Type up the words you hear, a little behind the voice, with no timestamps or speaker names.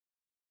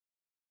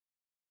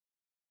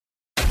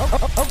Big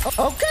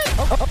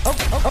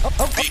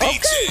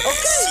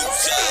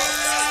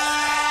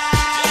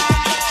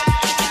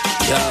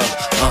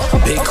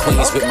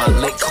queens with my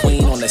lit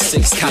queen on the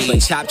 6th Copper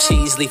chop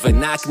cheese, leave a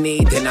knock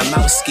knee, then I'm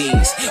out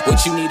skis.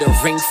 What you need a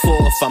ring for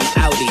if I'm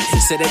outie?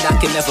 Said that I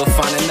can never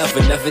find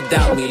another, never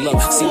doubt me.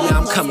 Look, see where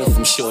I'm coming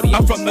from, shorty.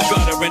 I'm from the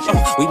gutter and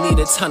we need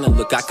a ton of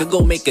look. I could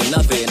go make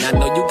another, and I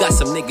know you got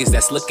some niggas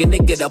that's looking to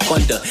get up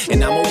under.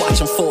 And I'ma watch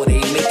them for they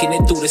ain't making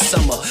it through the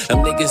summer.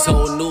 Them niggas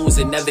old news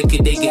and never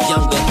could they get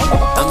younger.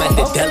 I'm at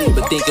the deli,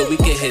 but thinking we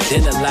could hit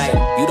dinner like.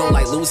 You don't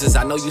like losers,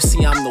 I know you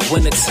see I'm the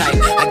winner type.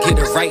 I get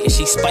her right and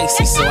she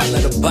spicy, so I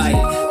let her bite.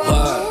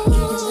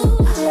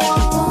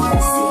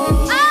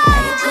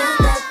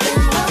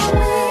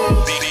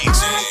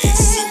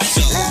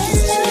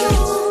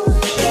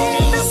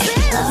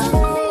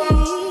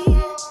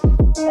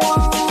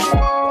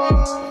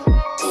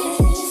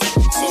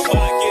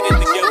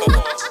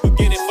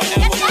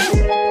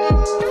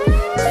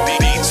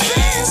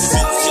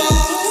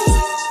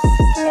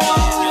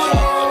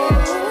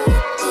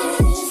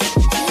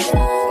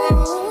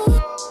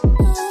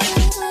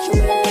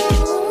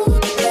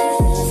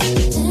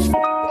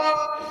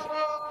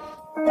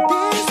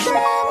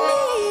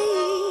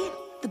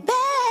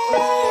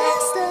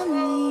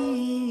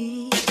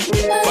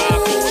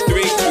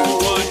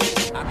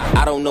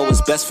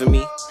 Best for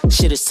me.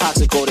 Shit is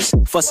toxic, all this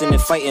fussing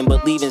and fighting,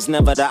 but leaving's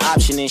never the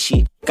option. And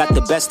she got the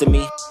best of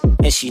me,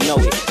 and she know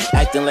it.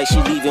 Acting like she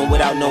leaving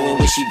without knowing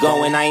where she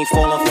going. I ain't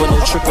falling for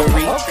no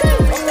trickery.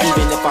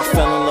 Even if I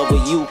fell in love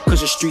with you, cause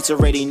the streets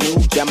already knew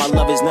that my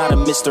love is not a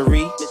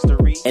mystery.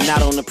 And I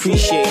don't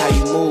appreciate how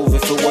you move.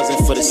 If it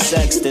wasn't for the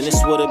sex, then this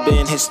would've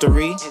been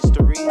history.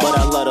 But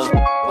I love the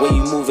way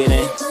you move it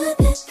in,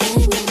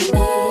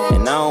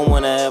 and I don't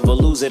wanna ever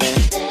lose it in.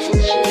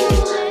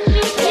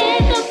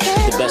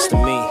 The best of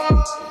me.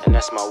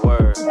 That's my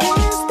word.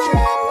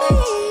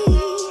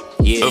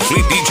 Yeah. The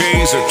Fleet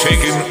DJs are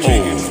taking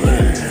over.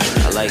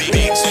 I like it.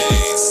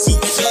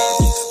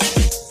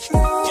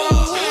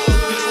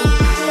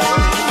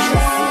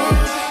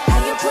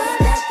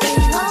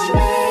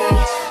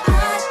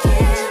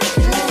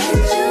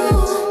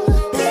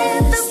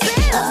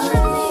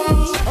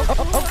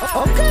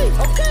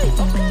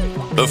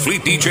 The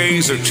Fleet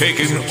DJs are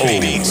taking over.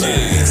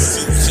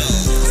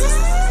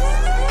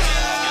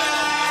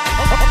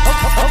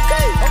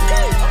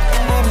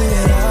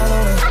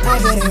 I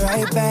get it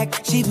right back.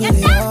 She put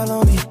it all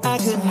on me. I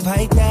couldn't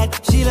fight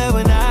that. She love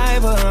when I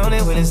put on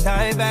it when it's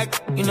tied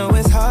back. You know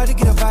it's hard to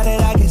get up out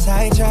it. I get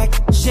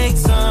sidetracked. Shake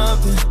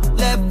something,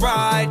 left,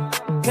 right,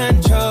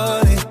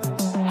 control it.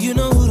 You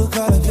know who to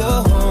call if you're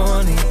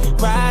horny.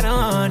 Ride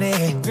on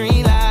it,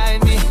 green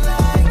light me.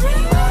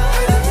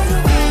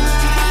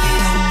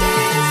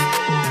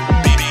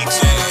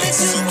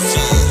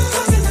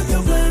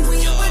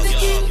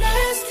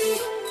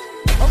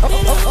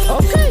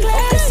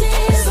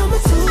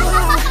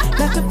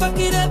 To fuck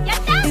it up,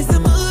 is the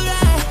mood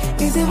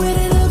right? Is it with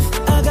it up?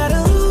 I got a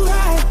who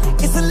right?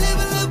 It's a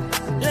level up,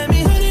 let me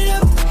hit it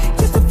up.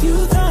 Just a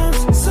few times,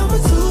 summer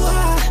too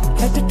high.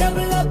 Had to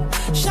double up,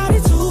 shot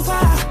it too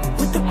far.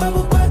 With the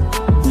bubble butt,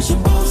 we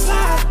should both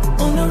slide.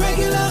 On the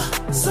regular,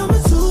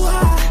 summer too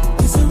high.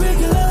 It's a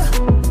regular.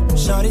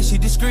 Shorty, she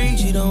discreet,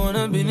 she don't want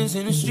her business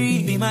in the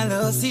street. Be my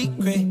little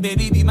secret,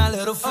 baby, be my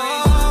little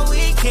freak. All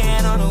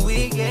weekend on a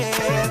weekend,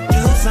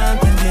 do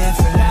something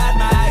different, light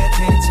my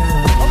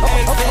attention.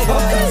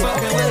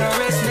 Fucking with a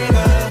rich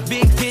nigga,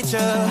 big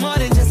picture, more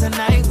than just a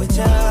night with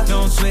ya.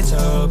 Don't switch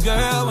up,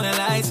 girl, when the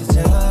lights hit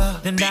ya.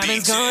 Then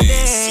diamonds gon'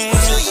 dance.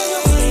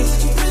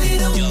 Really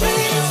don't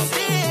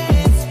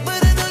dance,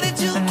 but I know that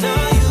you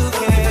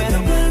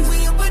can.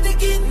 We about to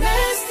get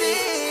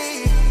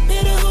nasty.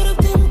 Better hold up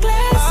them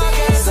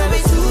glasses. So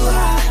be too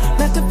high,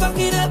 not to fuck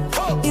it up.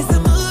 Is the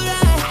mood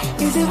right?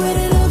 Is it with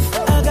it up?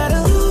 I got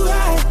a who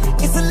right?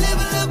 It's a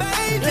level up,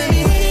 baby. Let me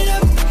hit it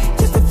up,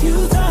 just a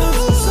few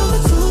times.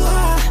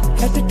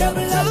 Had to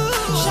double up,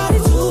 shot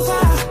it too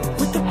far.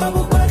 With the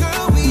bubble butt,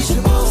 girl, we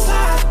should both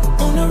slide.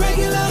 On the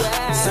regular,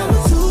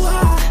 summer too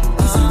high.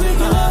 It's a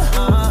regular.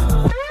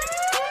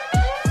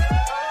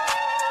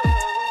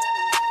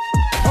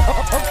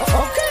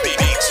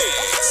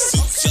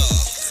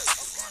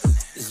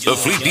 The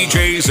Fleet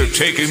DJs are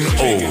taking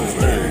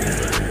over.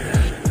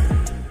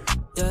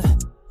 Yeah,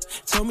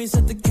 told me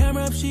set the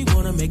camera up, she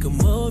wanna make a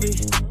movie.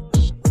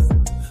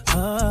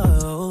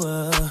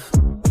 I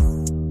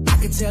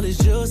can tell it's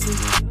juicy.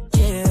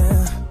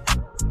 Yeah.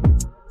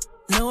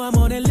 Know I'm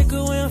on that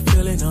liquor when I'm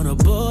feeling on a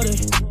booty.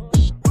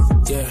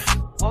 Yeah.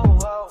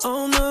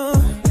 Oh no.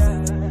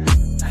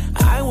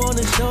 I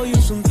wanna show you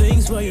some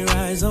things for your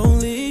eyes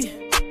only.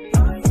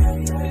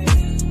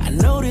 I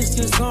noticed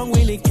your song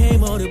when it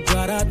came on, it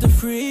brought out the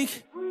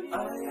freak.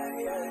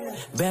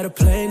 Better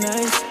play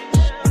nice.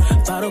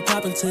 Bottle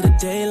popping to the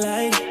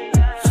daylight.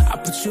 I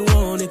put you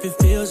on if it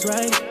feels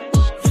right.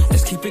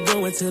 Let's keep it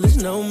going till there's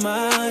no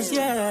minds,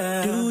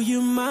 yeah. Do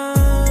you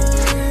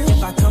mind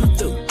if I come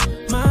through?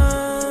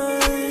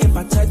 Mind if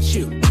I touch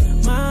you?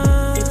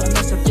 Mind if I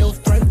mess up your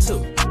front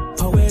too?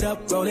 Pull it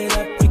up, roll it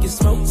up, we can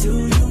smoke.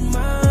 Do you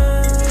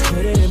mind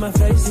Put it in my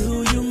face,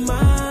 do you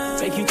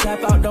mind? Make you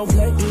tap out, don't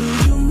play, do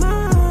you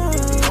mind?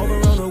 Over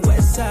on the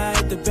west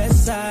side, the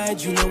best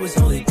side, you know it's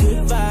only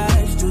good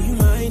vibes. Do you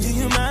mind? Do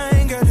you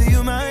mind, girl? Do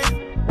you mind?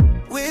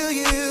 Will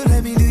you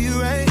let me do you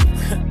right?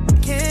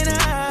 Can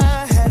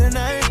I have a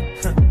night?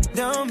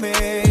 Don't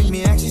make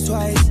me ask you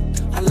twice.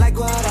 I like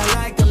what I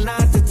like, I'm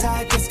not the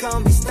type that's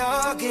gonna be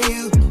stalking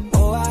you.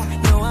 Oh, I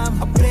know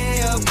I'm a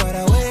player, but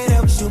I wait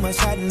up, shoot my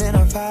shot and then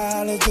I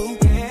follow through.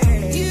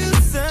 You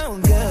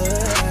sound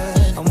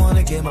good, I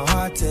wanna give my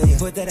heart to you.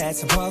 Put that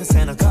ass in pause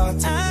and I call to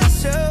you. I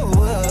sure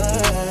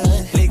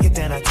would. Lick it,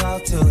 then I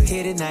talk to it.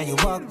 Hit it, now you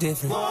walk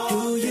different.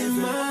 Do you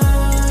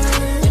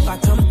mind if I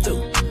come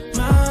through?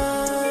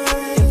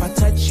 Mind if I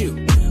touch you?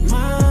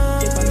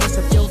 Mind if I mess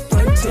up your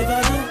front tip?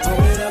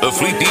 The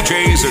Fleet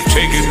DJs are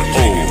taking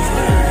over.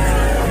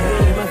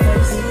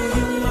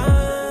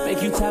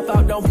 Make you tap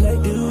out, don't play,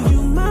 do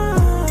you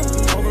mind?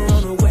 Over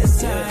on the west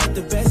side,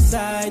 the best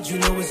side, you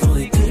know it's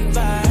only good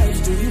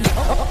vibes. Do you mind?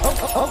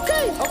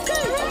 Okay.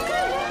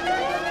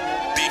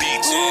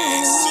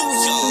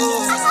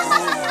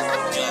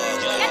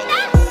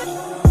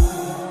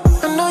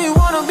 I know you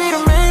wanna be the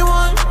main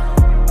one.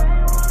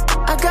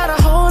 I got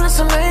a whole list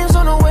of names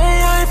on the way,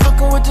 I ain't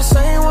fucking with the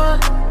same one.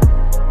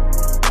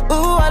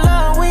 Ooh, I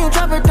love when you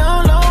drop it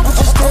down low, but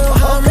you still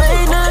high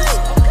maintenance.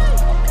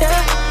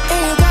 Yeah,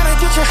 and you gotta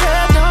get your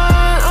hair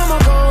done. I'ma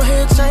go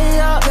ahead, say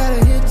up.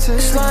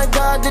 It's like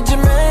God did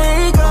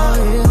Jamaica.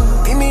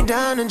 Meet me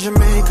down in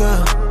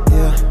Jamaica.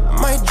 Yeah, I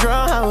might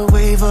draw how it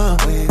wave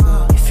up.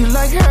 If you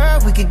like her,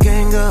 we could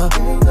gang up.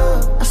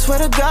 I swear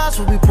to God's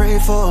what we pray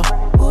for.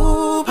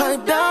 Ooh,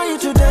 pipe down, you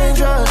too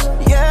dangerous.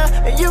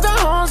 Yeah, and you got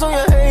horns on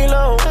your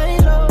halo.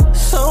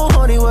 So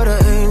horny, what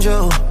an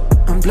angel.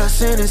 I'm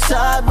blushing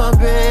inside my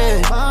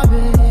bed.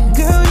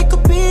 Girl, you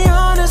could be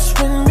honest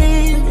with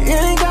me.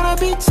 It ain't gotta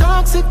be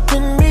toxic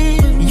with me.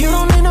 You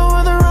don't need no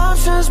other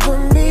options but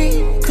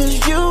me. Cause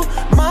you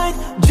might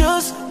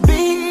just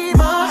be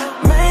my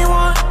main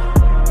one.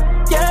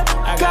 Yeah,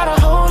 I got a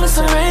whole list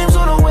of names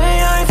on the way.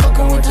 I ain't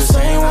fucking with the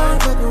same one.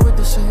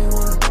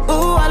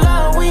 Ooh, I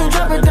love when you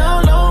drop it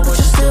down low, but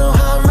you're still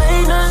high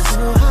maintenance.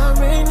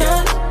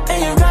 Yeah,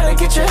 and you gotta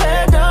get your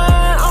hair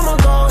done. I'ma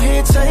go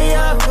ahead, say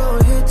up.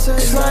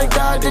 It's like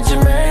God did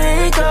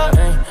Jamaica.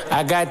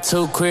 I got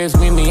 2 cribs,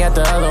 meet me at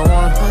the other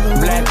one.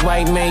 Black,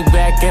 white,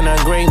 Maybach, and a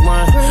great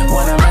one.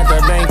 When I'm at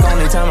the bank,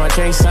 only time I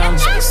chase some.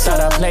 Thought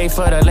I played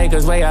for the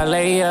Lakers, way I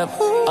lay up.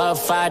 Up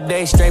 5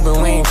 days straight, but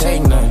we ain't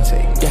take none.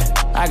 Yeah,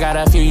 I got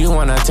a few, you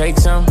wanna take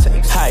some?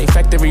 High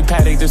factory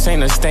paddock, this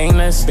ain't a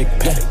stainless.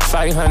 Yeah,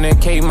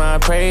 500K my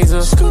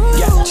appraisal.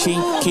 Yeah, she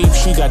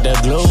got the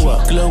glow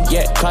up.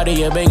 Yeah,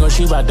 Cartier Bangle,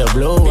 she bout to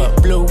blow up.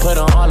 Put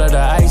on all of the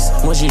ice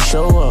when she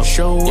show up.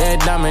 Yeah,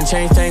 diamond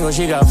chain tangle,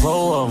 she got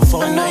 4 of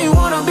them. I know you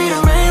wanna be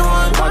the main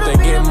one, about to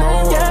get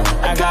more. Yeah,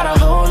 I got a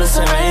whole list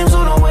of names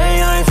on the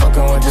way. I ain't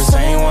fucking with the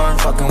same one,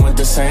 fucking with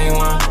the same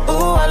one.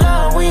 Ooh, I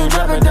love when you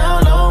drop it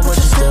down low, but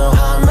you still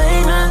high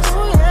maintenance.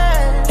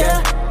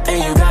 Yeah,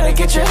 and you gotta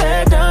get your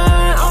hair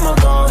done. I'ma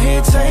go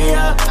ahead, say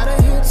up.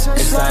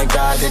 It's like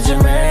God did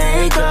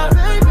Jamaica.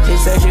 She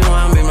said she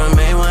wanna be my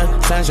main one.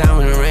 Sunshine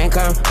when the rain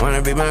come.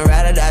 Wanna be my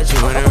ride or die. She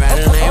wanna ride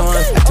a lane one.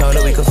 I told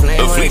her we could flame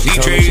one. The Fleet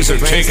DJs are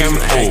taking over.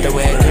 I asked her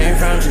where it came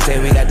from. She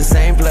said we got the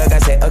same plug. I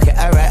said okay,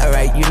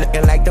 alright. You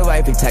looking like the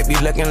wifey type. You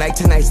looking like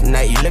tonight's the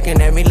night. You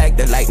looking at me like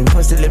the light. And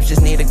pussy lips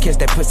just need a kiss.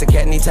 That pussy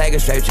cat need tiger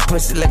stripes. Your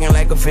pussy looking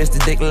like a fist. The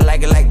dick look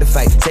like it like the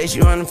fight. Say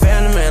she want a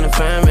family man, a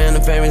fine man,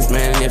 a famous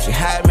man. And if she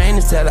high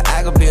maintenance, tell her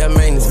I could be her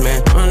maintenance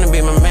man. Wanna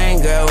be my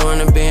main girl.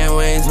 Wanna be in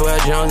Wayne's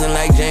World, Jones and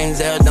like James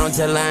L. Don't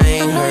tell her I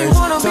ain't hers. You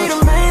wanna be the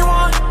main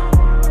one?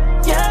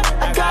 Yeah,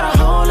 I got a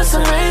whole list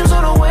of names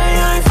on the way.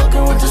 I ain't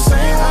fucking with the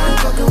same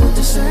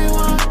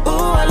one.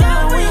 Ooh, I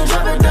love when you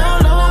drop it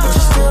down low, but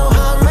you're still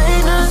high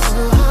maintenance.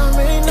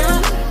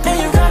 Yeah, and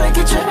you gotta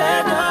get your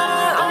head done.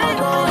 I'ma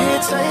go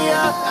ahead, say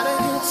up.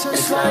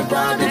 It's like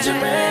God did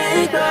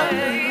Jamaica.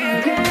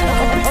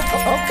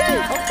 Okay.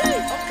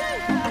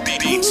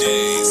 DJ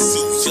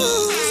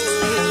SueYung.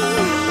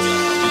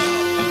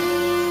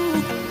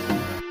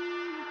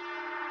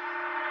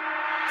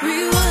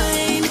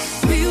 Rewind,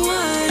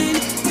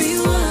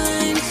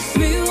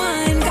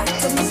 got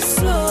to move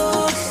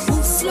slow.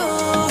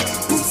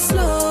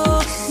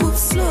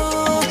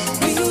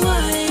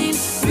 Rewind,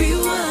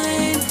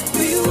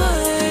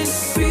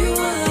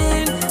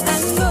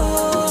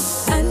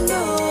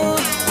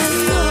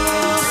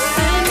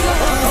 and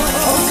go.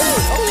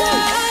 Come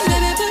on,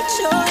 baby, put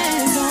your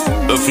hands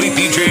on. The Fleet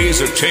DJs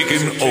are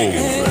taking over.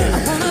 I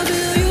wanna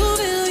feel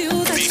you,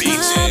 touch my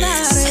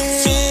body.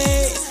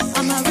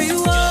 I'ma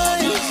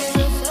rewind,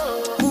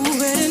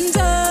 move it in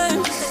time.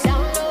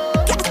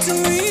 Got to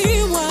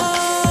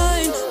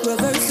rewind,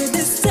 reverse it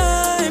this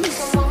time.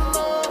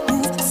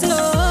 Move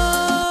slow,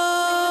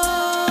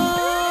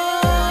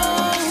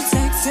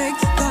 take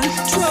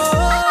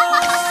control.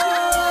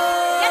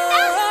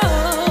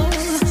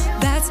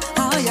 That's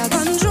how you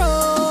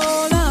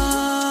controller.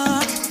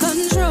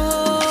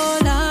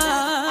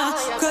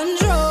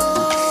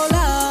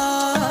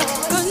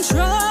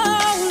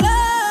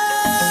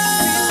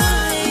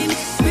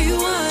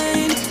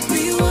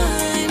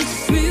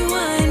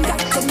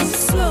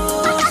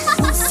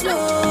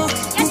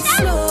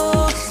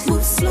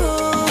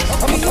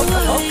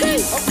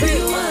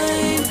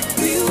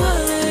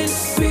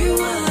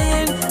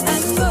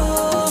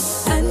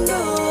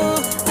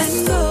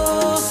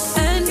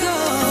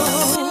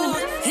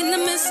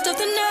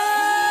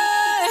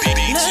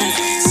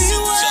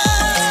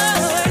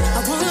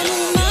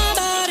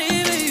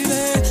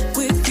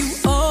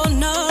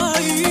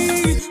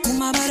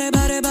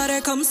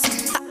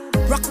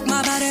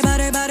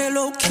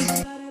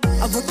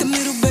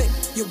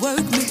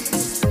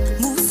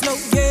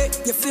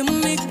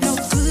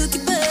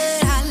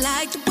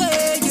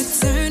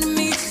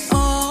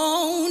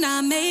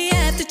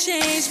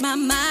 change my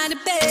mind,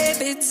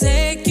 baby,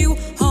 take you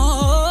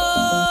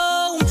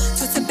home.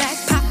 Twist it back,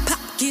 pop, pop,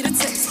 get a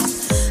taste.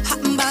 Hot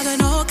and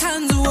bothered all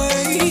kinds of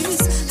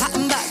ways. Hot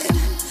and bothered,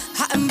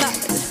 hot and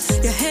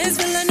bothered. Your hands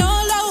feeling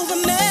all over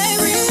me.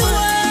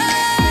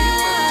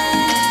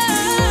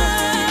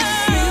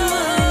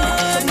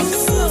 Rewind, move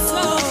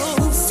slow,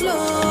 move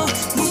slow,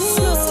 move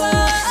slow.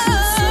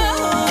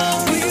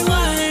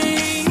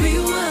 Rewind,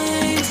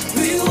 rewind,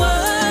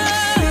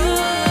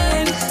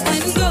 rewind,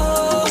 and go,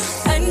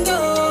 and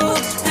go,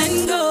 and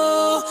go,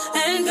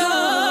 and go.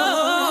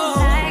 I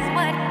like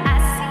what I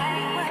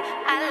see,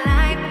 I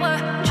like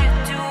what you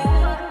do.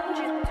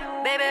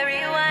 Baby,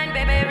 rewind,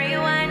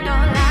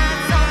 don't lie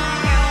to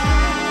you.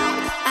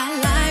 I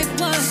like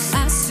what I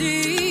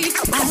see.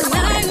 I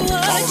like Follow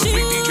what the you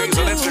Fleet DJs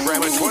on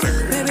Instagram and Twitter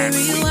Baby, at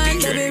Fleet rewind,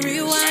 DJs. baby,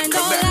 rewind, And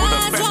come don't back with the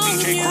lie best to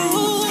DJ you.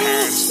 crew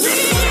hands down.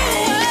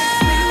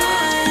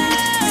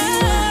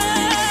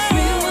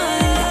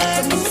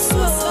 Rewind, move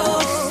slow,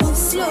 move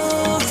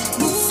slow,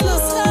 move slow,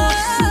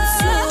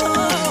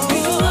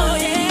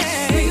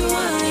 rewind,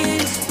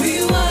 rewind,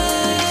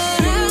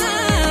 rewind,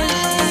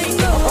 and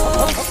go,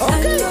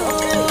 and go,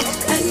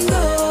 and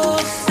go,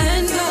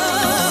 and go.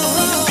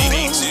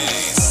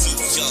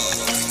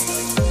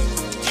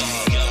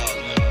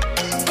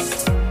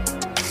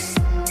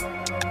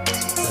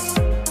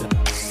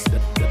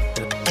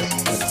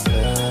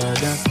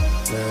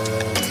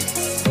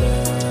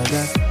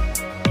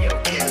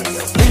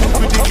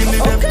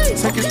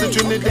 Seconds to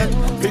Trinidad,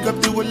 pick up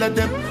the whole of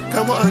them.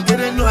 Come on, get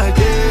a no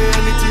idea.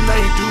 Anything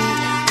I do,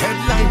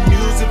 headline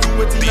news. If you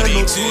waiting, I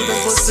know true, then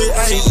go say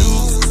I do.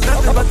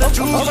 Nothing but the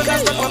truth, but I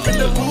step up in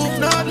the booth.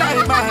 No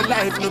lie, my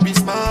life, no be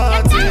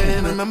smart.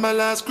 Remember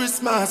last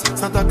Christmas,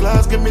 Santa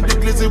Claus gave me the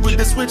glizzy with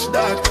the switch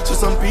dog. So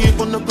some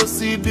people no go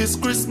see this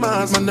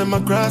Christmas. Man, them a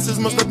grasses,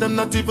 most of them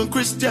not even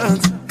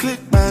Christians. Click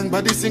bang,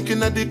 body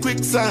sinking at the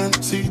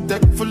quicksand. See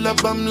deck full of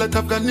bomb like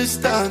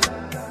Afghanistan.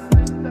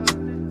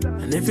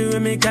 And everywhere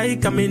me guy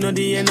come, me know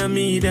the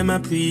enemy, them a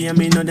pray, and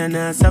me know they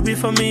not sorry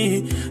for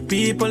me.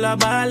 People are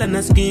ball and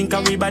a skin,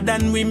 cause we bad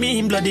than we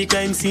mean. Bloody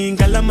crime scene,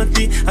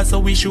 calamity. I saw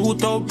we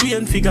shoot out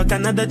brain, figure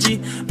Canada G.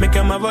 Make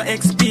them have a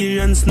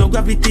experience, no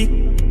gravity.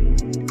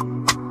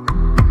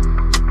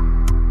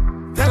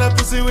 Tell a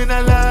pussy when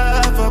I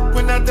laugh up,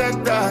 when I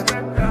take that.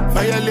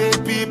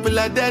 Violate people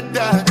are dead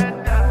dog.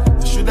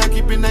 Should I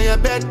keep in your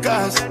bed,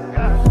 cause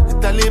the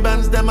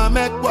Taliban's them a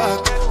make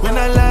walk. When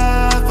I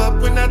laugh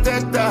up, when I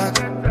take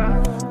that.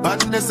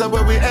 Badness is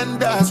where we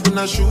end us. When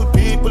I shoot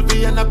people,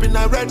 we end up in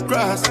a red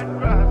cross.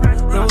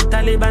 No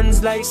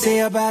Taliban's like Say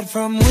you're bad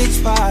from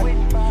which part?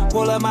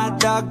 All of my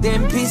dog,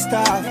 them pissed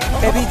off.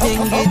 Everything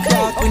get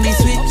dark when they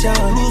switch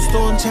on. Blue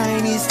stone,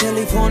 Chinese,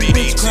 telephone,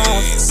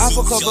 witchcraft. Half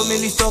a couple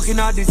millies talking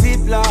out the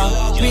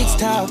ziplock. Big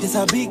talk, it's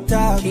a big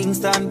talk.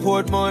 Kingston,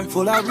 Portmore,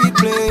 full of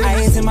replay.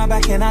 Eyes in my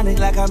back and I look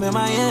like I'm in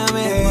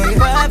Miami.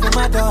 Vibe with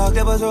my dog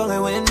that was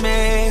rolling with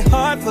me.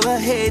 Heart full of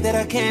hate that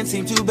I can't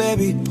seem to,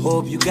 baby.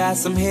 Hope you got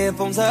some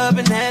headphones up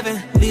in heaven.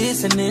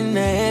 Listening to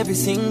every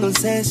single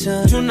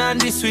session. Tune on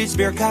the switch,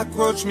 bear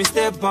cockroach, me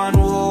step on.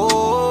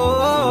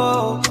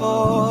 Whoa.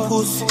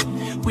 Pussy,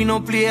 we no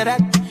play that.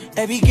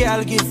 Every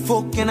girl get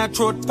fucked in a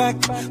throat pack.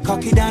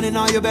 Cock it down in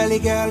all your belly,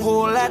 girl,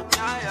 hold that.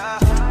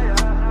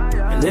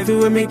 And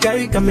everywhere me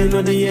carry, come me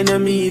know the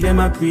enemy, them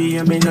a pray,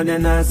 and me know they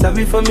not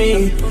sorry for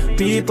me.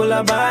 People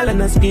are ball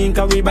and a skin,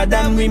 cause we bad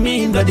than we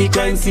mean. Bloody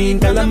crime scene,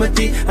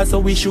 calamity. I saw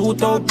we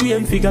shoot out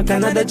brain, figure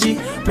Canada G.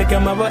 Make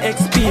them have a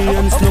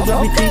experience, no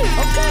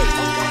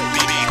gravity.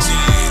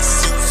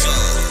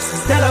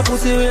 Tell a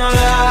pussy we don't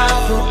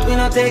laugh, we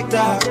don't take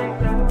that.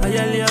 All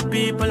your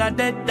people are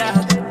dead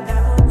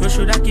dog. You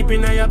shoulda keep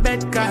in your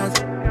bed, cause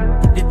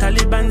the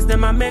Taliban's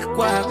them a make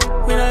quack.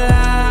 We don't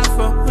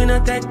laugh, we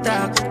don't take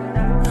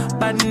that.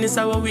 Badness is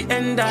how we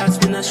end us.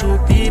 We don't shoot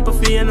people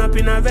for end up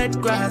in a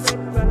red grass.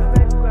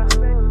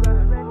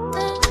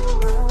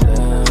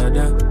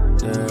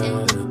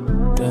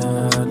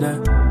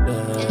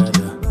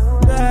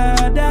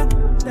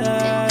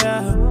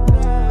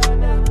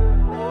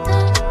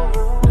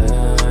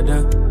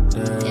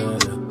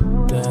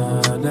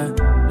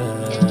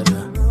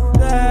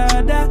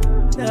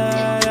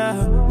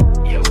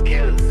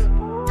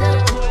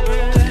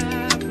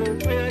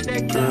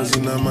 Girls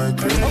in my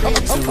crib,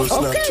 zero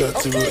Snapchat,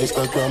 zero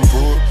Instagram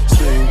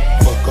posting.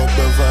 Fuck up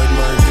and vibe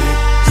my day.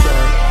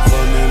 Start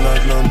running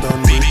like London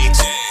Bridge.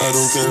 I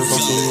don't care if I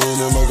see you in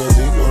a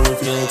magazine or if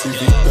you're on TV.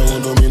 That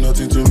one don't mean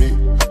nothing to me.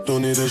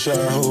 Don't need a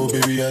shower,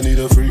 baby, I need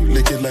a freak.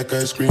 Lick it like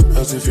ice cream,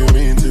 as if you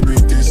mean to be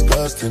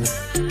disgusting.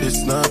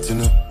 It's not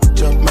enough.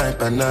 Chop my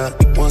banana,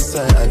 one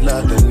side I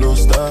lie, then no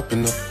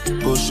stopping up.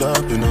 Go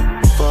shopping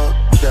up, fuck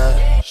that.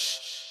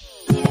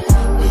 Me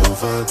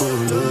off a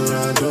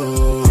Colorado.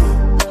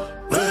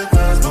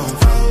 Breakfast bon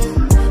fao.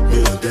 Me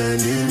a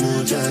Danny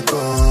Muja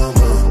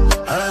come.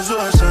 I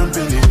saw a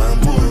champagne in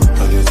bamboo.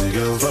 I guess a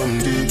girl from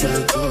the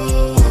ghetto.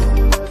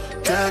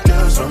 Cat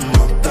girls from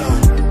uptown.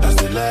 That's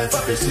the life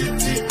of a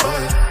city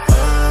boy.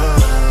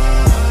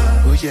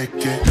 Oh yeah,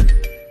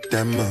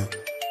 Dama.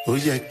 Oh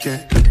yeah,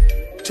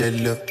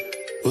 Jello.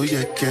 Oh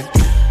yeah,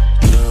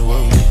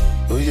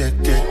 oh yeah,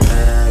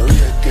 oh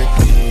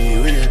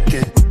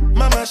yeah.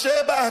 Mama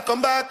Sheba,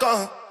 come back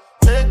on.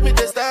 Make me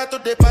the start to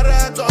the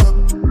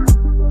paragon.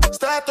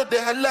 Start to the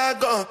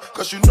halagon.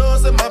 Cause you know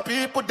say my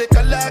people they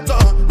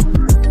calagon.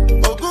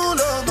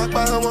 Ogulo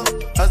magbawo.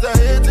 As they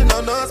hating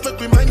on us, make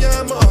we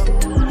manyamo.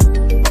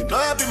 You know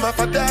I be my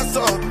father's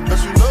son.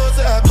 Cause you know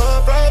say I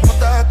come from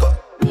Potako.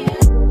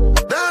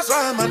 That's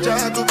why I'm a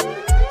jago.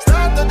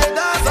 Start to the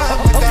dance, I'm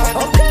a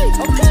gago.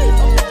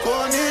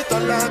 Konito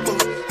lago.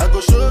 I go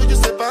show you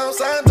say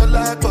bounce and the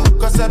lago.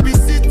 Cause I be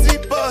city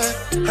boy.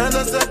 And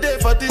as I day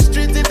for the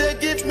street, they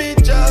give me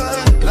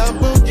joy.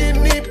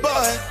 Lamborghini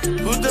boy.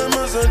 Put them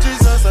on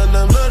Jesus and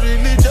I'm not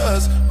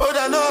religious. Oh,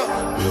 I know.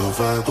 Yo,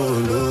 Fago,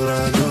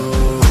 Lorado.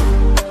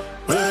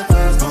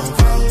 Breakfast don't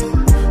fall.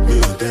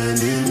 You tell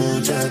me,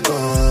 Mucha,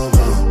 come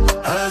on.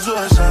 As you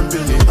are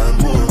champagne, I'm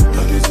more.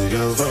 I get a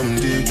girl from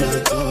the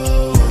ghetto.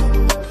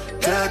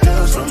 Got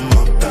girls from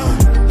uptown.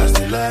 That's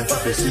the life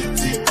of a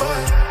city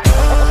boy.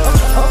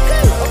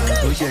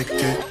 Oh, yeah,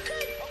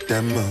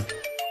 Demo.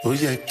 Oh,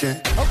 yeah,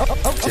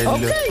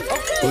 Jello.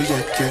 Oh,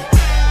 yeah,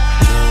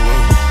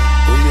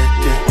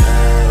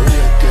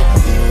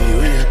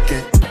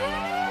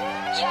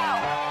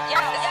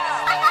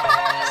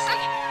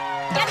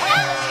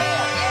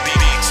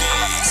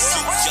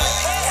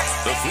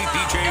 The Fleet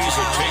DJs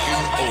are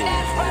taking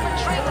over.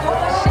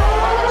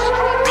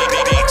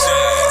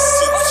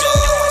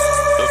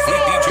 The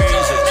Fleet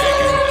DJs are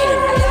taking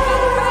over.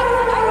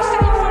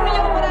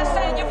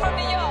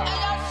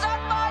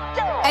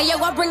 Hey yo,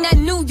 I bring that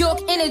New York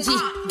energy.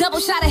 Double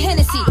shot of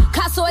Hennessy.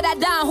 Caso that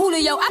Don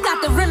Julio, I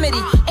got the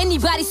remedy.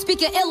 Anybody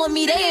speaking ill on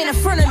me, they ain't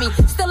in front of me.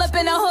 Still up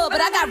in the hood,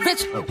 but I got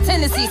rich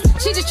tendencies.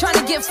 She just trying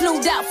to get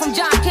flued out from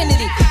John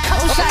Kennedy.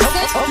 Couple shots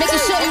in, making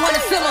sure they wanna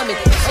feel on me.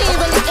 She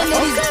ain't really into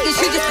these niggas,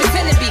 she just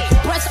pretend to be.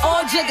 Breasts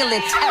all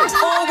jiggling, ass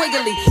all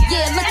wiggly.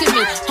 Yeah, look at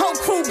me, whole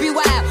crew be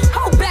wild.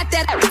 Hold back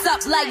that ass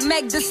up like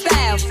Meg Thee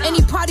Stallion.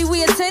 Any party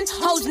we attend,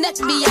 hoes neck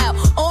be out.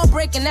 All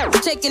breaking out,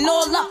 shaking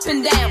all up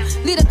and down.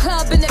 Lead a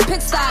club in the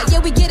pigsty, yeah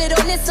we get it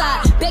on this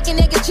side. Bacon,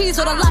 egg, and cheese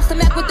or the lobster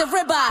mac with the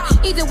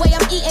ribeye. Either way,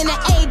 I'm eating an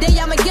A day,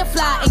 I'ma get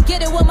fly and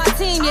get it with my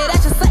team. Yeah,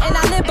 that's just something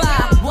I live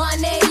by.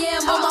 1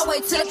 a.m. on my way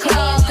to the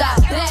club.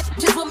 Got bad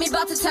just with me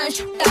about to turn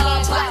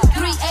up. By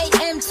 3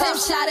 a.m. 10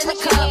 shot in the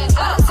cup.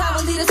 By the time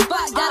we leave the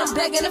spot, got him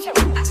begging to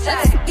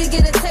you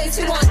get a taste,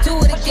 you wanna do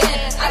it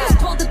again. I just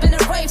pulled up in the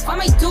race, I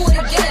may do it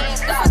again.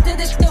 If I did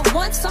this shit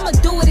once, I'ma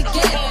do it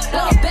again.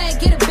 Blow it back,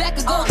 get it back,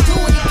 and go do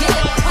it again.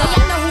 Yeah,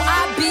 y'all know who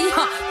I be,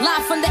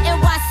 live from the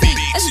NYC.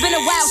 It's been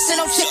a while since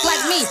no chick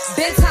like me.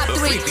 Been top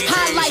 3,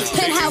 high life,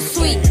 penthouse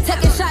suite.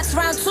 Taking shots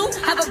round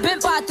 2, haven't been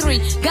by 3.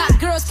 Got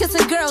girls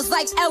kissing girls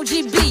like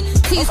LGB.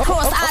 T's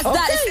crossed, eyes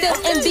dotted, still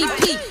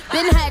MVP.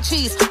 Been had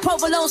cheese,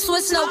 provolone,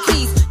 Swiss, no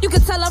keys. You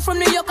can tell I'm from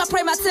New York, I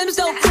pray my Timbs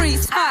don't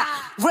freeze.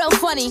 Real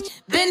funny,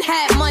 been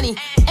had money.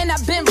 And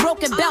I've been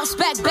broken, bounce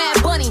back,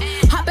 bad bunny.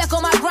 Hop back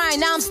on my grind,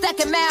 now I'm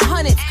stacking mad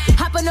hundreds.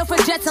 Hopping up for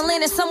jets and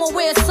landing somewhere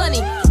where it's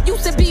sunny.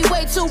 Used to be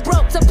way too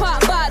broke to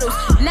pop bottles.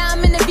 Now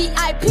I'm in the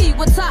VIP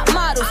with top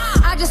models.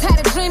 I just had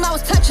a dream I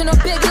was touching a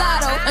big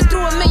lotto. And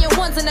threw a million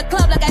ones in the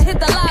club like I hit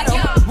the lotto.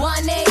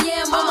 1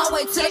 a.m. on my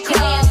way to the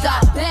club.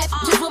 Got bad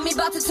just with me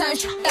about to turn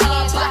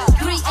up. By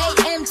 3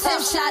 a.m.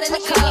 10 shot in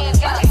the cup.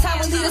 By the time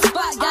we leave the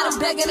spot, got him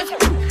begging to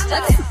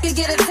you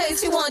get a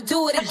taste, you wanna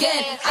do it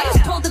again. I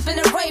just pulled up in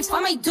the race, I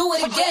may do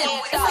it again.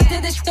 If I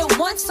did this shit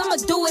once, I'ma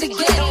do it again.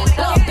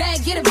 Blow it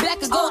back, get it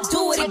back, and go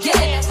do it again. Put your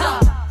hands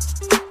up.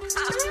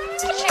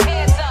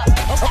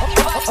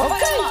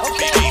 Okay.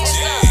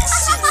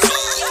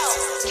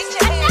 Get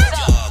your hands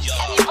up.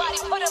 Everybody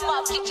put them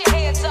up. Get your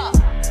hands up.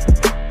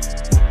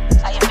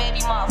 Are you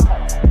baby mom?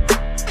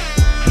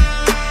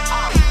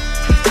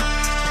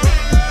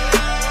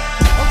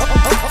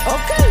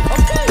 Okay.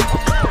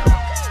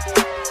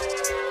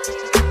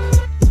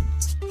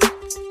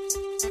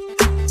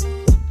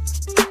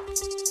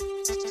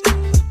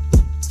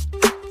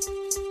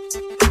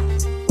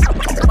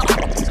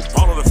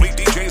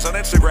 On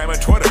Instagram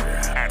and Twitter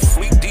at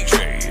Fleet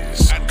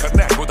DJs and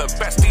connect with the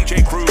best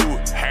DJ crew,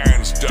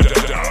 hands down.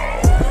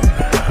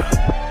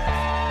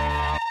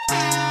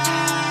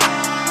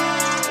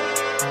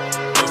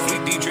 The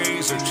Fleet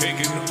DJs are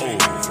taking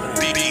over.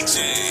 DJ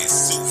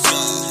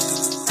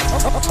SueYung.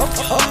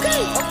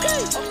 Okay.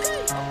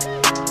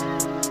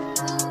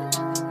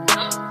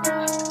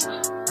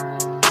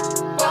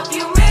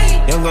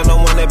 Young gun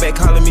don't want that back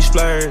calling me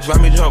splurge.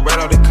 Ride me jump right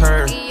off the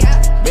curb.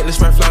 Bentley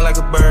Smurf fly like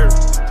a bird.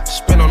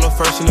 Spin on the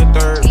first and the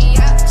third.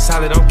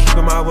 Solid, I'm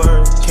keeping my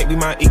word. Can't be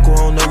my equal, I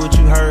don't know what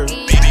you heard.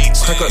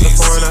 Crank up the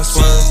foreign, I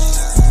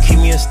swerve. Keep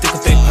me a stick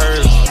if they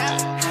purge.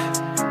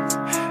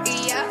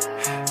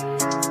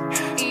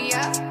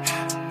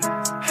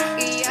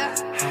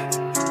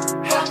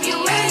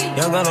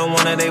 Young, I don't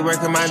want it, they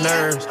working my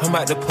nerves. I'm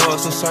about to pull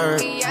some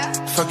serve.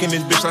 Fucking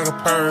this bitch like a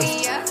perm.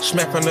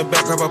 Smack on the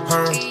back of a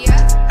perm.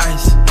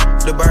 Ice,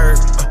 the bird.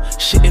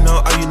 Shitting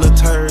on all you little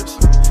turds.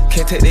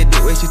 Can't take that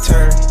dick, wait your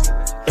turn.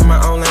 In my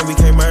own lane, we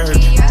can't merge.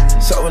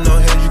 So with no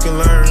hands, you can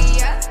learn.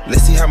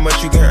 Let's see how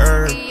much you can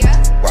earn.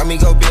 Why me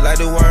go big like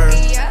the worm?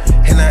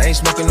 And I ain't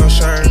smoking no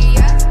shirt.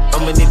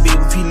 I'm in the beat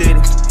with P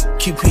Litty,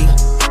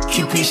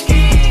 QP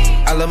ski.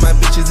 I love my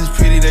bitches, it's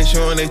pretty, they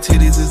showing their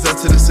titties, it's up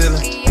to the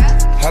ceiling.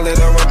 I let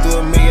her run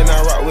through $1 million,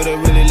 I rock with her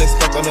really, let's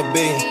fuck on $1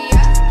 billion.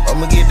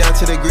 I'ma get down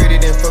to the gritty,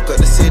 then fuck up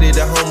the city,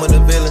 the home of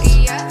the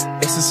villains.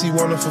 Ecstasy,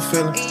 wonderful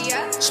feeling.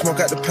 Smoke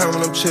out the pound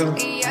when I'm chillin'.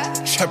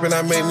 Trappin',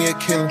 I made me a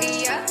killer.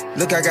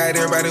 Look, I got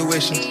everybody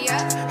wishing.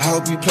 I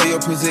hope you play your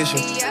position.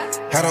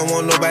 I don't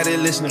want nobody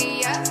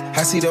listening.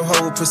 I see them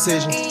whole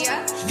precision.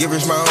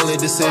 Givers my only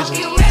decision.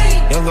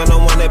 Young gun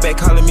don't want that back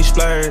calling me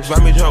splurge. Why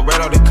me jump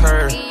right off the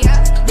curb?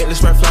 Bentley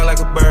spread fly like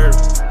a bird.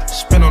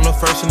 Spin on the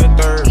first and the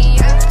third.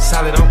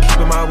 Solid, I'm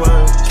keeping my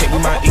word. Can't be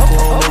my equal,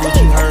 I don't know what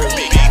you heard.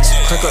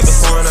 Crank up the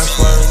phone, I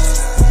swear.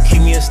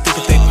 Keep me a stick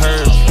if they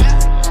purge.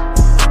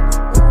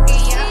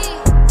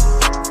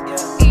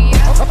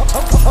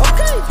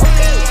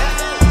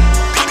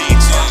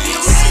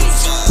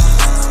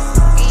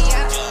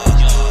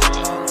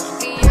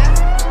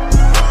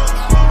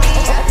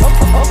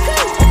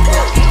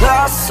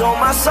 Lost on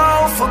my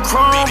soul for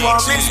chrome, all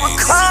mixed with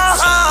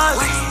cars.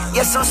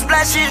 Yes, I'm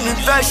splashing in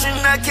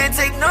fashion, I can't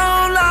take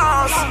no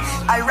loss.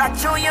 I rock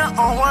Junior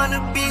on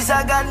wannabes,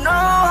 I got no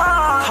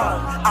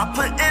heart. I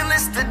put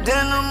endless to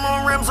denim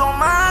on rims on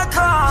my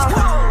car.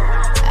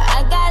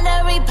 I got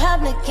a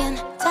Republican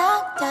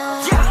doctor.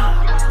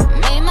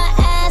 Made my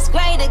ass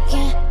great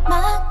again,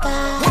 my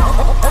God.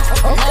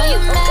 Know you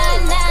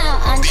mad now,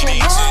 I'm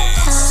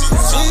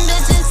Some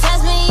bitches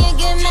test me, you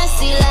get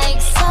messy like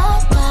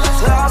soda.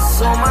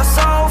 Lost on my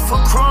soul for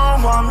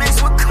chrome, all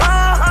mixed with cars.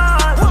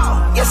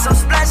 Yes, I'm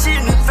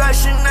splashing in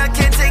fashion, I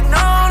can't take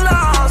no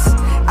loss.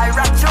 I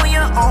rock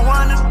Junior on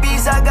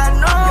wannabes, I got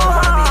no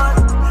heart.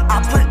 I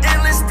put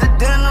endless to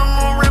denim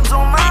on rims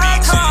on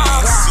my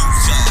car.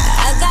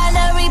 I got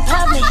a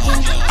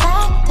Republican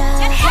doctor.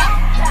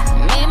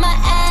 Made my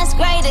ass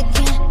great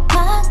again,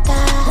 my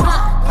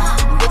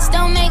God. Bitch,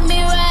 don't make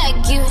me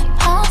rag you,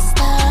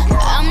 all-star.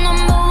 I'm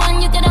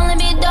 #1, you could only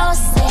be those.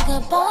 Say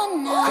goodbye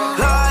now.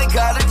 I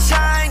got a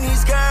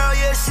Chinese girl,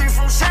 yeah, she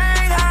from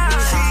Shanghai.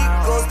 She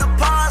goes to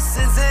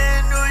Parsons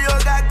in New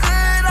York, got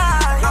good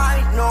eyes.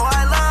 I know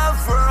I love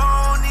her,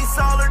 only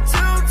saw her 2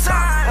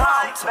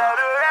 times.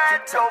 Better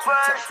at over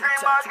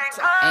dream, I can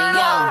Hey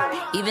yo,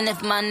 even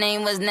if my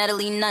name was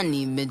Natalie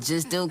Nunny,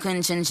 bitches still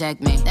couldn't chin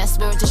check me. That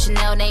spirit to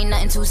Chanel, they ain't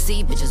nothing to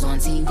see. Bitches on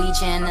TV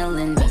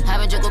channeling me.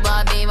 Have a joke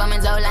about babe, I'm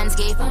in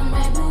landscape.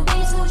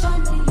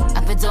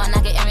 I put on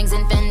Nike earrings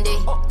and Fendi.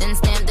 Then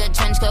stamp the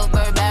trench coat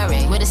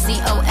Burberry with a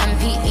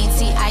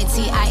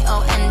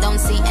COMPETITION. Don't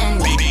see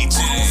any.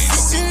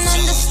 Sitting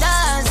under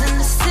stars in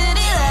the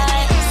city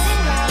lights.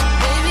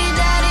 Baby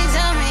daddy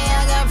tell me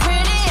I got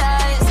pretty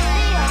eyes.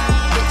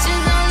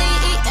 Bitches only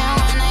eating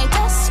when I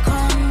dust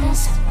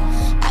crumbs.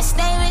 I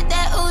stay with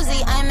that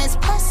Uzi, I miss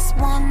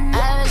 +1. I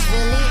was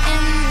really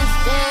in the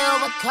field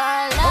with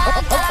Carla.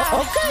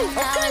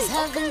 Now it's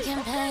heaven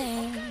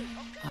campaign.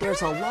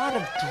 There's a lot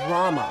of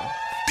drama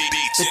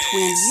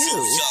between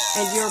you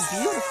and your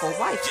beautiful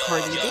wife,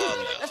 Cardi B.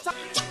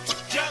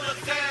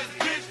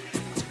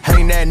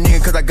 Ain't that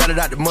nigga cause I got it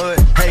out the mud.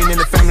 Hating in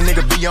the family,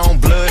 nigga be on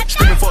blood.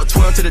 Screaming for a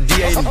 12 to the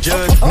DA and the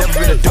judge. Never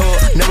been a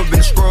dog, never been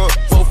a scrub.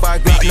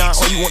 4-5 Glock 9,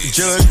 all you want to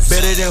judge.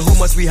 Better than who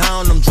must be high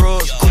on them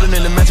drugs. Coolin'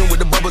 in the mansion with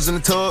the bubbles in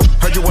the tub.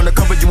 Heard you wanna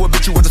cover, you a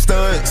bitch, you was a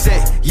stud.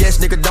 Say, yes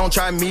nigga, don't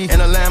try me.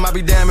 And a lamb, I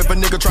be damn if a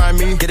nigga try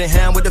me. Get in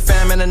hand with the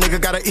fam and a nigga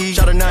gotta eat.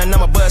 Shot a 9,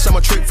 I'm a bust, I'm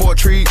a trick for a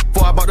treat.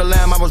 Before I bought the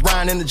lamb, I was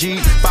riding in the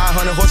Jeep.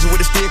 500 horses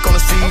with a stick on the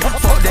seat.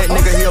 Fuck that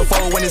nigga, he'll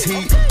fold when it's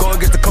heat. Go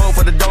against the cold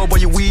for the dough, boy,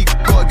 you weak.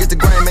 Go against the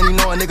grain, man, you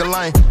know a nigga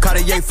lame.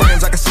 Cartier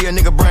frames, I can see a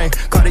nigga brain.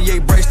 Cartier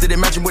bracelet, it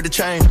matching with the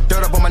chain.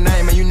 Dirt up on my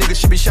name, and you niggas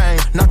should be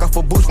shamed. Knock off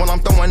a boost when I'm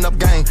throwing up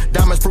game.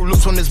 Diamonds fruit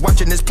loose when it's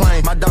watching this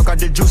plane. My dog got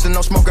the juice and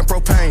no smoking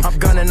propane. I'm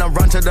gunning, I'm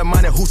run to the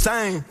money.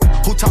 Hussein,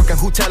 who talking,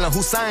 who telling,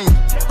 who saying?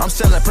 I'm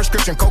selling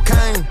prescription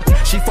cocaine.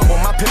 She fuck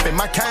with my pimp and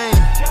my cane.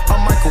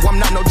 I'm Michael, I'm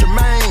not no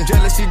Jermaine.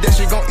 Jealousy that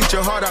she gon' eat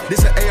your heart out.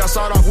 This an AR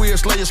sawed off, we'll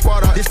slay your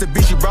squad out. This the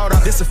bitch she brought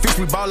out. This a fish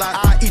we ball out.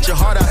 I eat your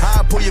heart out.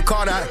 I pull your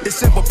card out. It's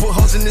simple, put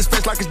holes in this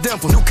face like it's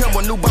dimple. New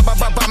Kimber, new bop,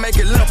 make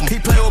it limp. He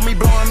play with me,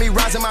 blowing me,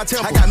 rising my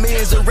temple. I got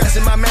millions of rats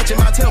in my match in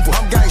my temple.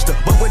 I'm gangster,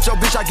 but with your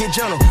bitch I get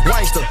gentle.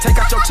 Wangster, take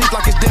out your teeth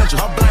like it's dental.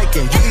 I'm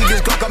blanking, you eat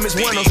this Glock, I miss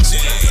Winter.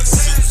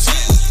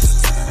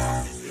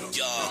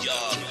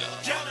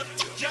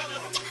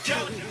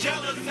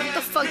 What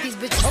the fuck these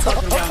bitches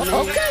talking about, man?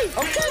 Okay.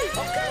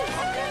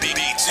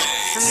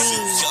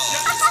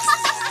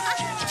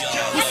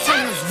 He's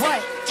telling us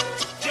what?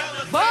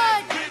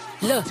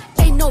 Look,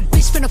 ain't no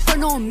bitch finna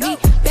front on me.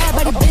 Bad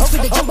body bitch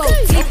with the jumbo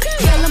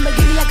teeth. Yeah,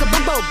 Lamborghini like a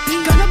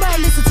bumblebee. Girl,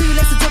 nobody listen to you,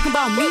 listen talking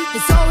about me.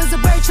 It's always a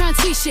bird trying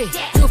to teach shit.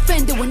 You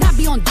offended when I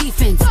be on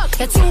defense.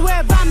 That you worry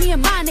about me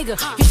and my nigga.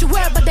 You should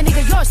worry about the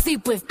nigga you're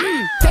asleep with.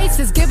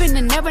 Faces given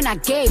and never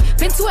not gave.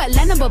 Been to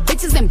Atlanta, but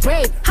bitches ain't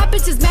brave. Hot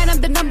bitches mad, I'm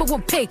the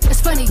 #1 pick.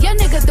 It's funny, your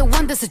nigga the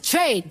one that's a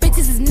trade.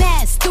 Bitches is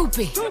mad,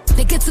 stupid.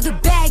 They get to the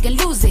bag and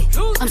lose it.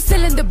 I'm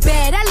still in the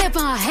bed, I live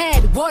on her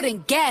head. Water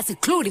and gas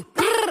included.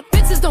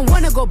 Bitches Bitches don't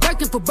wanna go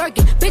Birkin for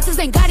Birkin. Bitches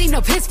ain't got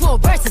enough hits for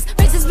verses.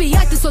 Bitches be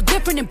acting so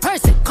different in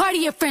person.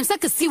 Cartier frames, I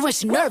can see when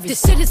she nervous.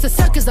 This shit is a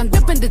circus, I'm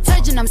dipping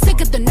detergent. I'm sick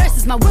of the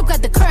nurses, my whip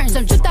got the curtains.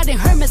 I'm dripped out in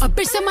Hermes. A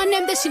bitch said my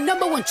name, that she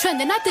 #1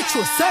 trend. And I did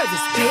you a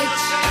service, bitch.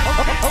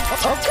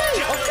 Okay.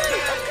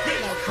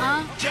 Like,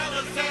 huh?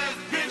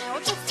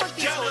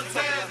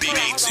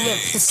 Look,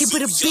 let's keep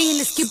it a bean,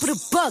 let's keep it a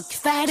buck.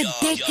 If I had a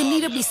dick, it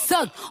need to be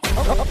sucked.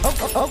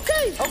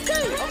 Okay.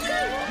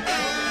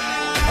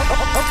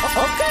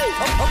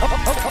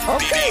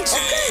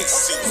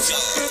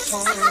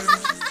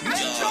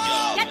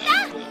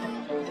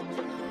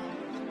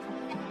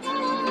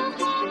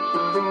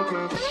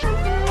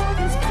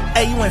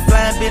 Hey, you went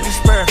flying Billy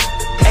Spur.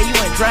 Hey, you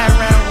went driving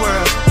around the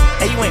world.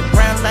 Hey, you went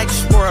brown like a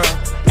squirrel.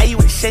 Hey, you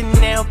went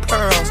Chanel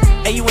pearls.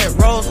 Hey, you went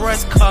Rolls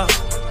Royce car.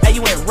 Hey,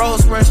 you went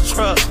Rolls Royce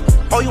truck.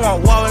 Oh, you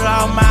want war with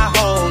all my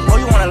hoes. Oh,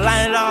 you wanna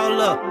line it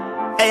all up.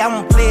 Hey, I'm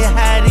gonna play it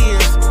how it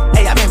is.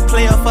 Hey, I've been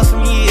playing for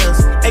some years.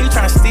 Hey, you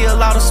tryna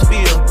steal all the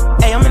spill.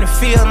 Hey, I'm in the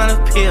field on the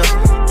pill.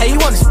 Hey, you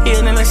wanna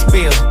spill and let's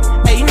spill.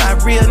 Hey, you know how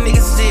real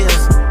niggas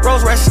is.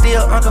 Rolls Royce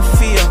still Uncle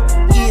Phil.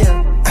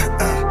 Yeah.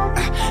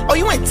 Oh,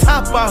 you ain't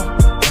top off.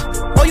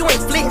 Oh, you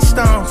ain't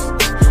Flintstones.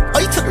 Oh,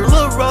 you took a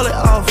little roller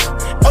off.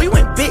 Oh, you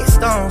ain't big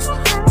stones.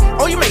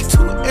 Oh, you made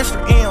 2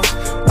 extra M's.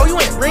 Oh, you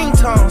ain't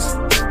ringtones.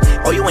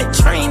 Oh, you ain't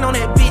train on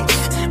that bitch.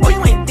 Oh,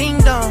 you ain't ding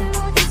dong.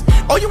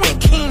 Oh, you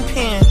ain't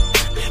kingpin.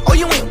 Oh,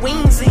 you ain't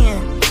wings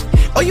in.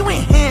 Oh, you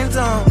ain't hands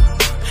on.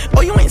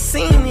 Oh, you ain't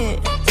seen it.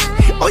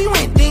 Oh, you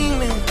ain't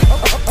demon.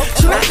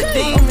 You not the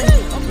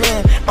demon.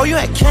 Man. Oh, you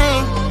had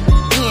Kane.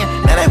 Man.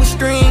 Now that was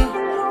stream.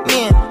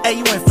 Man. Hey,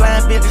 you went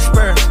flying Billy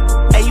Spur.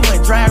 Hey, you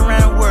went driving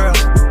around the world.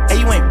 Hey,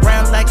 you went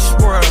brown like a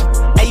squirrel.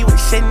 Hey, you went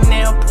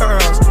Chanel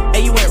pearls.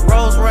 Hey, you went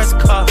Rolls Royce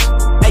car.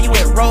 Hey, you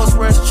went Rolls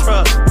Royce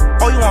truck.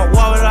 Oh, you want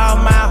war with all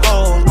my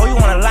hoes. Oh, you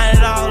wanna line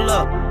it all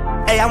up.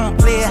 Hey, I'm gonna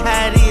play it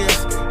how it is.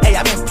 Hey,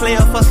 I've been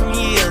playing for some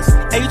years.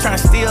 Hey, you tryna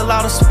steal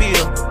all the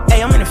spill.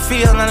 Hey, I'm in the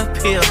field on the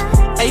pill.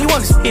 Hey, you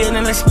wanna spill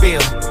and let's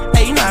spill.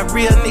 Hey, you know how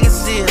real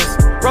niggas is.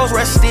 Rolls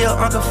Royce still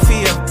Uncle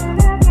Phil.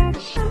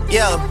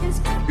 Yeah,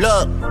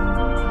 look.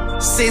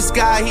 Sis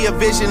guy, he a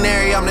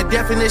visionary. I'm the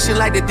definition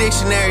like the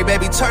dictionary.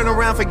 Baby, turn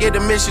around, forget the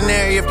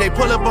missionary. If they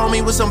pull up on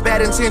me with some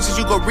bad intentions,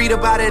 you go read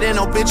about it in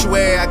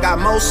obituary. I got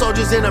more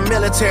soldiers in the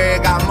military. I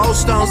got more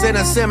stones in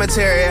a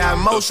cemetery. I have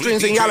more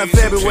strings than y'all in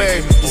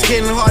February. It's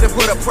getting hard to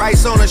put a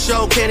price on a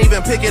show. Can't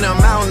even pick an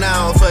amount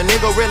now. If a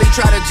nigga really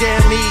try to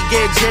jam me,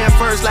 get jammed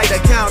first like the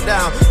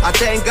countdown. I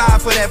thank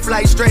God for that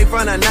flight straight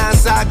from the 9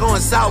 side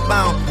going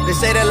southbound. They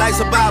say that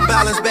life's about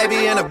balance,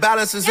 baby, and the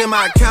balance is in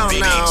my account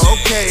now.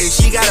 Okay,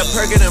 she got a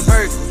perkin' and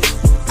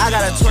I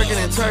got her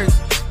twerking and turks.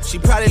 She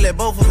probably let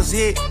both of us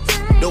hit.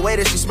 The way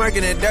that she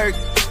smirking and dirt.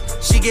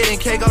 She getting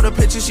cake on the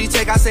picture she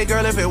take. I say,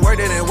 girl, if it worked,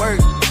 then it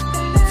worked.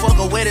 Fuck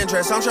a wedding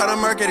dress, I'm tryna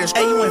murk it and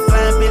Hey, you went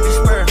flying Billy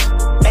Spur.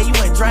 Hey, you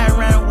went driving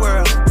around the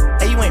world.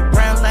 Hey, you went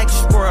brown like a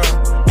squirrel.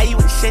 Hey, you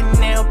went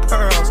Chanel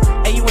pearls.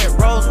 Hey, you went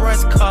Rolls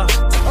Royce car.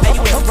 Hey,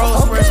 you went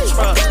Rolls Royce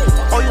truck.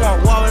 Oh, you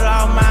want war with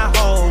all my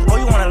hoes. Oh,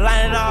 you wanna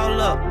line it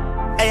all up.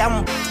 Hey,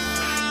 I'm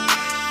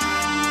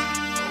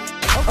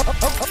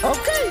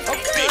Okay.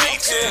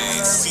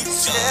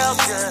 still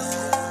good.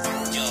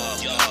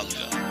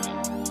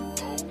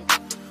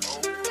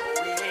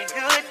 We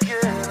ain't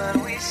good, but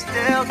we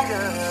still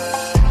good.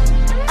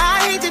 I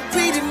hate that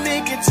we didn't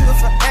make it to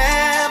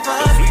forever.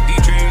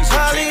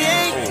 Probably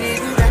ain't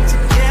getting back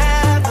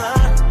together.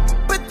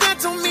 But that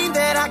don't mean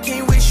that I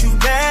can't wish you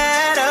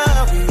better.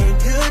 We ain't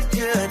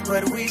good,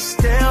 but we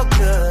still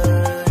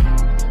good.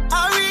 I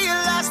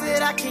realize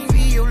that I can't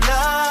be your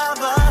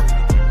lover.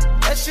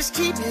 Let's just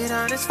keep it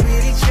honest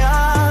with each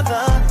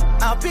other.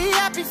 I'll be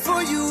happy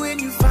for you when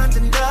you find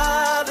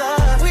another.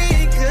 We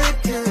ain't good,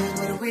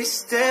 but we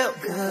still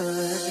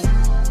good.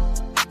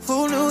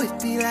 Who knew it'd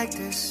be like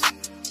this?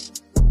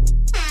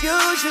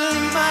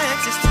 Usually my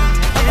exes turn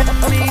to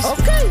enemies.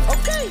 Okay.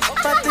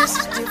 But this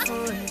is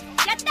different.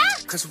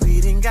 Cause we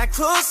done got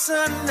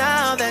closer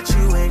now that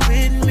you ain't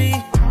with me.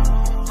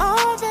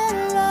 All that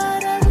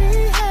love that we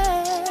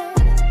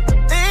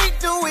had, ain't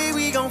no way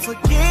we gon'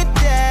 forget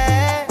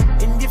that.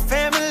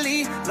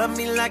 Family, love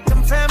me like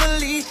I'm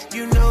family.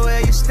 You know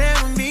where you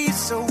stand with me.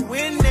 So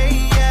when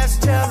they ask,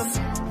 tell them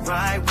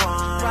right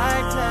one,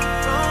 right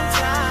place, wrong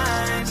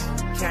times.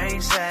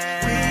 Can't say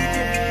we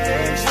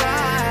didn't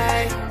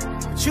try.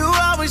 But you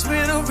always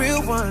been a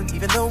real one.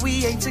 Even though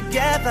we ain't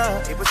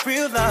together, it was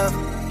real love.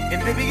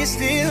 And baby, it's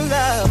still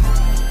love.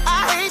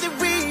 I hate that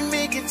we ain't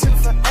make it to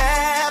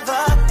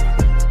forever.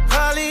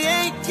 Probably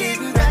ain't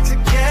getting back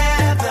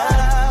together.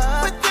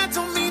 But that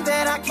don't mean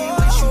that I can't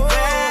wish you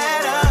better.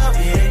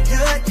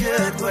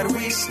 But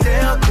we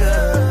still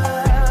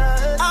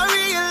good. I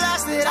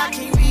realize that I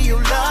can't be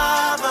your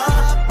lover.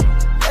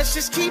 Let's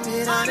just keep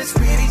it honest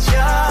with each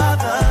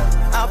other.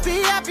 I'll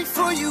be happy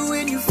for you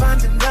when you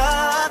find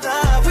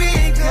another. We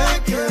ain't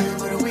good,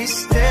 but we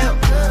still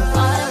good.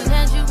 All the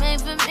plans you made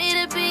for me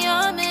to be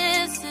your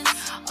missus.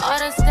 All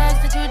the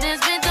stacks that you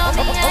just been on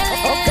me and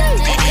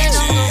living.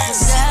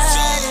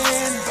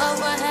 But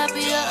we're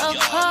happier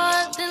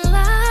apart than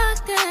life.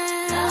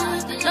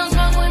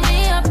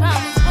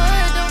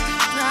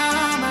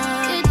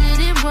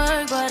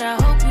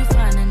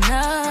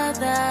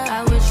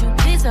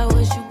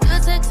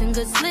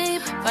 to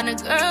sleep. Find a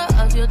girl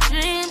of your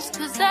dreams.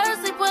 Cause I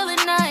sleep well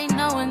at night,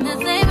 knowing this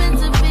ain't meant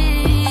to be.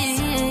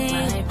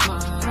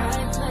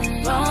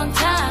 Wrong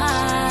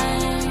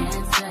time.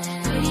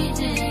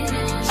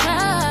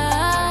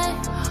 Try.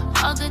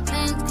 All good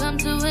things come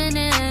to an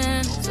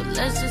end. So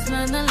let's just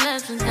learn the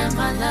lessons and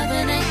find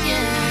loving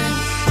again.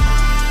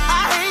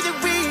 I hate that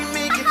we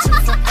make it to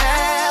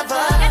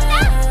forever.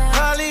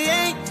 Probably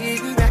ain't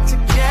getting back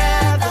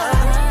together.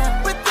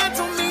 But that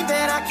don't mean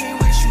that I can't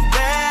wish you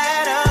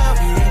better.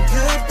 We ain't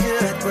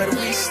good, but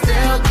we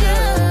still good.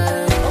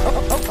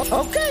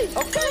 Okay.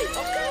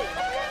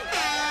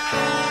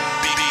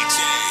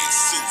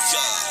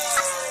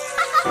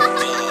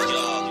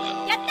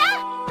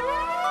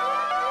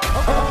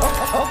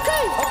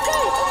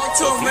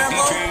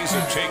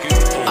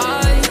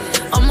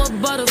 I'm a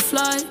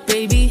butterfly,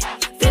 baby.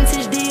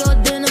 Vintage Dior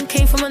denim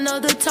came from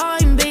another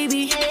time,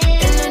 baby.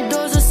 And the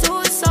doors of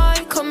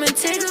suicide, come and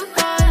take a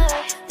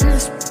ride. And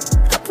this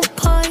apple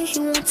pie, he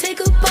won't take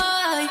a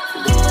bite.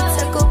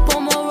 Take up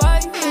on my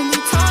right,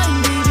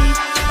 anytime, baby.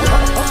 My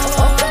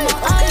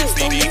eyes,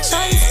 don't need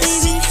lights,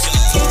 baby.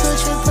 Take a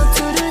trip up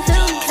to the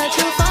hill, catch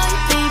a vibe,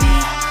 baby.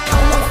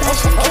 I'm a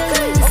fashion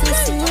killer, it's a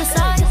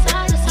suicide.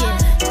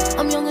 Yeah,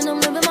 I'm young and I'm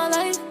living my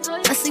life.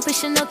 I sleep with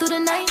Chanel through the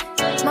night.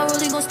 My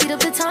rollie gon' speed up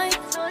the time.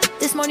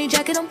 This morning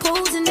jacket I'm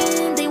posing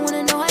in, they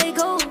wanna know how it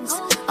goes.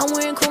 I'm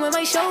wearing chrome in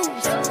my shows.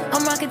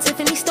 I'm rocking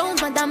Tiffany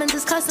stones, my diamonds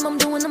is custom, I'm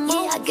doing the most.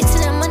 Yeah, I get to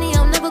that money,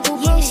 I'll never go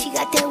broke. Yeah, she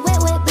got that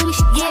wet, baby,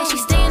 she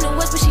stay in the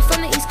west, but she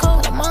from the east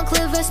coast. I'm on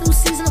clear vest, new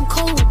season, I'm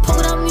cold.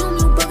 Polka dot Miu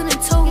Miu, broken in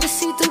toe. Get a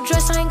see-through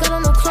dress, I ain't got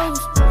on no clothes.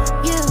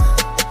 Yeah,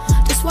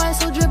 that's why it's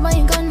so drip, I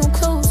ain't got no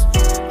clothes.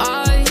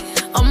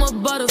 I'm a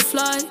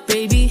butterfly,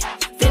 baby.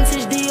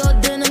 Vintage Dior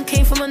denim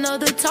came from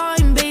another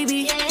time,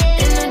 baby.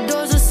 And the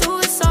doors of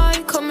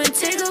suicide, come and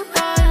take a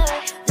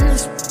ride. And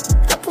this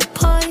apple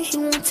pie, he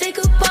won't take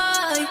a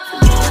bite.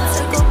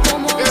 Take up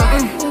on my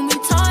right,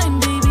 anytime,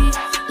 baby.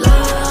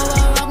 Love how I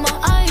rock my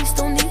eyes,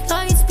 don't need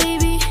lights,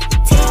 baby.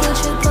 Take a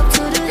trip up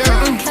to the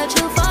hill, catch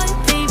a vibe,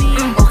 baby.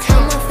 I'm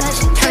a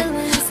fashion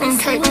killer, it's a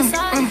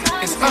suicide.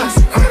 It's us.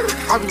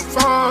 I be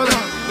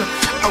falling.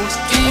 I was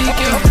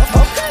geeking.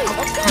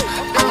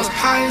 I was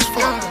high as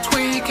fuck,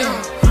 tweaking.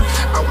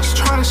 I was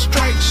tryna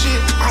strike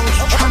shit. I was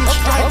tryna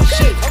strike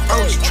shit.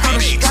 I was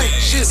tryna strike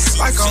shit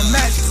like a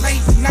magic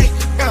late night.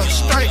 Yeah,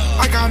 strike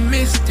like I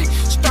missed it.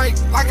 Strike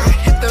like I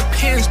hit the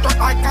pin. Strike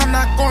like I'm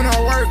not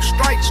gonna work.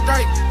 Strike.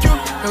 You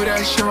know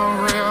that shit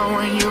real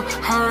when you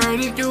heard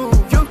it. You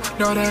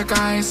know that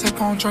guy ain't sip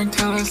on drink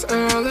till it's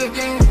early.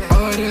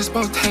 All of this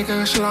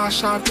Bottega shit I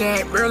shopped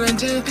at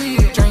Burlington.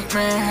 Drink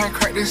man had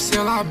cracked the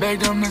seal. I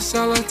begged him to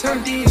sell it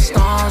to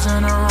stars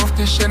in the roof.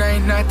 This shit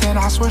ain't nothing.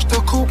 I switched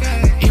the coupe.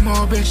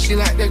 Emo bitch, she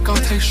like to go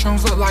take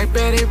shrooms, look like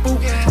Betty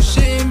Boop.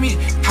 Shit me,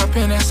 hop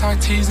in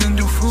SRTs and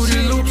do Fruity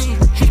Loops.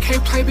 He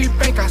can't play me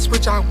bank, I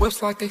switch out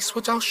whips like they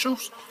switch out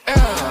shoes.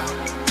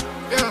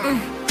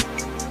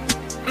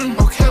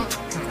 Okay.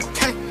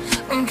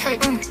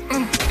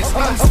 It's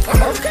us. I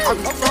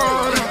be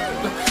falling.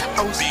 I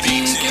was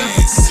geeking.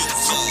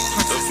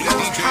 I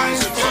was high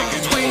as fuck,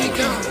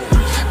 tweaking.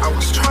 I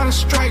was tryna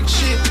strike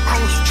shit. I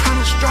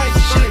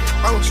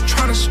was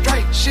tryna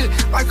strike shit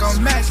like a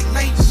match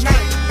late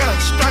night. Yeah,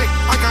 strike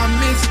like I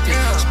missed it.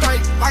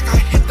 Strike like I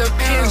hit the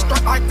pin.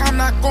 Strike like I'm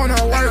not gonna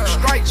work.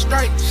 Strike,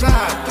 slide.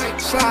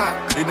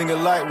 These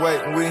niggas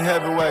lightweight and we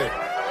heavyweight.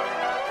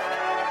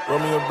 Roll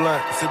me a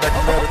blunt, sit back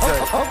and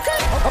meditate.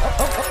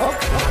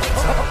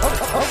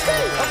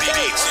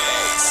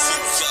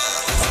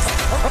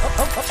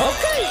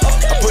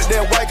 I put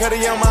that white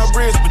cutie on my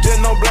wrist, but just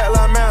no black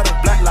lives matter.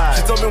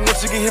 She told me when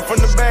she get hit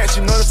from the back,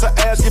 she noticed her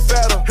ass get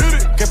fatter.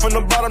 Came from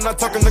the bottom, not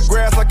talking the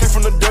grass, I came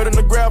from the dirt and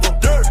the gravel.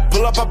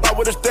 Pull up, hop out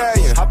with a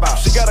stallion.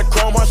 She got a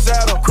chrome on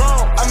saddle.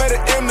 I made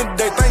it in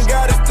today, thank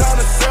God it's time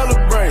to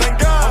celebrate.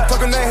 I'm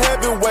talking that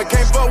heavyweight,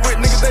 can't fuck with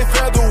niggas, they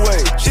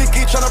featherweight. She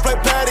keep tryna play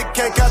patty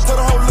cake, I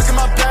told her whole look at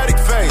my patty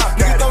face.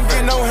 Niggas don't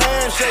get no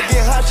handshake,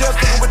 get hot shells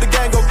with the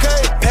gang, okay?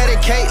 Patty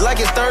cake like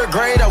it's third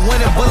grade, I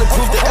went and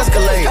bulletproof the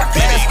Escalade.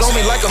 Mask on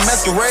me like a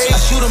masquerade, I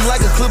shoot him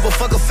like a clip or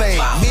fuck a fade.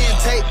 Me and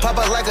Tate pop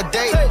out like a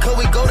date, cause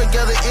we go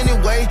together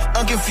anyway.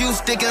 I'm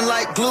confused, sticking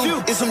like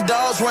glue. It's some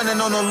dogs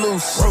running on the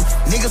loose.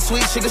 Nigga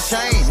sweet, sugar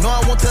shame. No,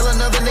 I won't tell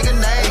another nigga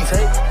name.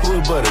 Who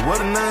is buddy? What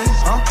a name?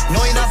 No,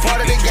 he not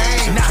part of the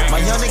game. My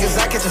young niggas,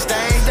 I catch a stain.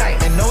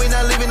 And no, he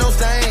not leaving no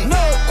stain.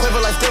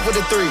 Quiver like step with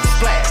the three.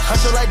 Splash.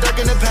 Hustle like Dirk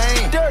in the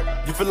paint.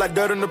 You feel like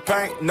dirt in the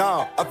paint?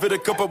 Nah, I fill a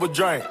cup up with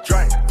drink.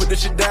 Put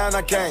this shit down,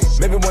 I can't.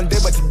 Maybe one day,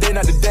 but today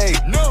not today.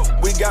 No,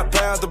 we got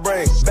plans to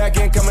break. Back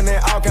in coming in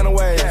all kind of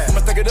ways.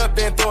 I'ma stack it up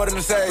and throw it in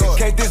the safe.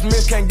 Can't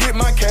dismiss, can't get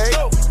my cake.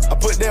 I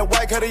put that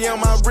white cutie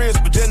on my wrist,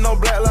 but just no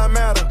black lives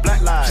matter.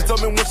 She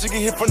told me when she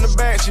get hit from the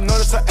back, she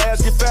noticed her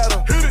ass get fatter.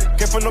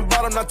 Came from the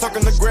bottom, not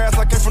talking the grass,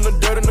 I came from the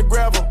dirt and the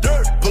gravel.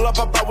 Pull up,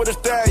 hop out with a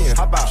stallion.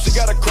 She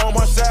got a chrome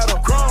on saddle.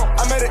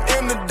 I made it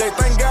in today,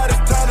 thank God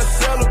it's time to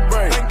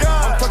celebrate.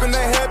 I'm talking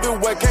that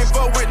heavyweight, can't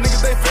fuck with niggas,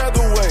 they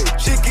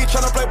featherweight. She keep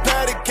tryna play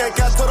patty cake,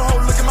 I told her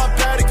whole look at my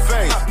patty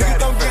face. Niggas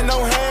don't get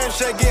no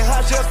handshake, get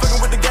hot shells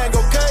fucking with the gang,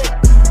 okay?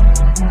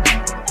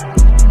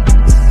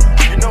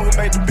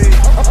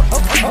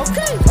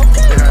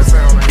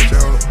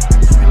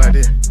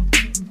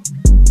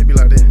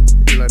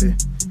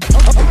 this.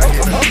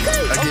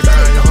 I get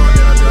behind your horn,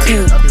 then I do like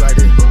this. I be like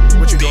this.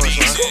 What you doing,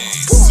 son?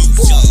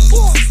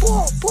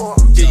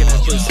 Digging that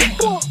pussy.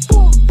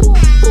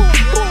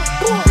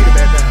 Beat it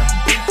back down.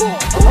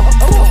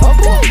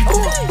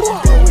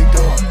 What we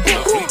doing?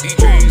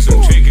 DJs are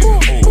taking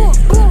over.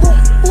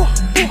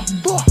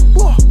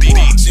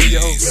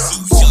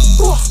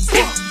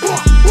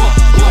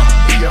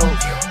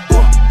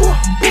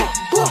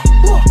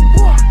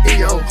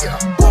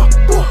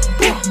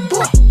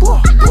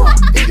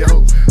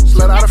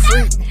 Slut out of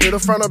freak, hit her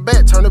front or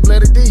back, turn the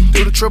blade to D.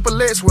 Do the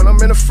triple X when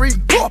I'm in a freak.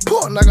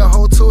 Knock a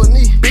hoe to a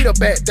knee. Beat her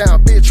back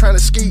down, bitch tryna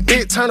ski.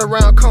 Bitch turn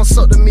around, come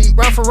suck the meat.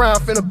 Round for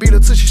round, finna beat her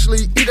till she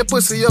sleep. Eat that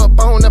pussy up,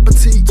 bon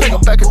appetit. Take her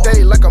back a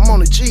day like I'm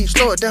on a G.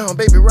 Slow it down,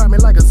 baby, ride me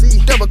like a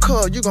Z. Double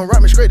cub, you gon'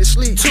 ride me straight to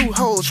sleep. Two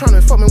hoes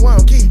tryna fuck me while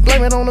I'm geek.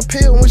 Blame it on the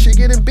pill when she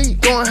getting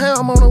beat. Going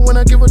ham on her when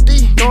I give her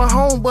D. Going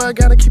home, boy, I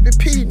gotta keep it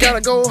P. Gotta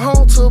go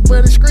home to a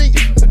buddy discreet.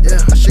 Yeah,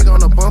 she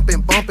gonna bump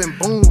and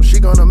boom. She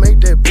gonna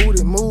make that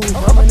booty move.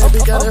 Mama, that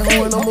bitch got that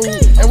hoe in the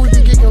mood. And we be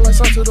geeking like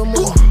something to the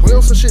moon. We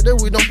on some shit that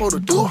we don't supposed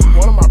to do.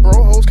 One of my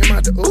bro hoes came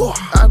out the ooh.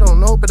 I don't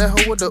know, but that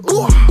hoe with the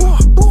ooh.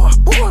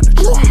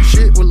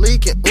 Shit was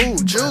leaking, ooh,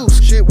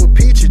 juice. Shit with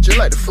peachy, just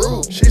like the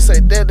fruit. She say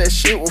that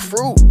shit was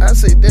fruit. I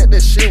say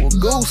that shit was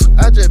goose.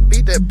 I just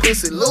beat that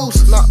pussy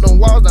loose. Knock them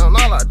walls down,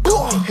 all I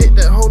do. Hit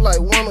that hoe like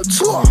 1 or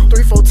 2.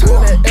 3, 4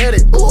 times that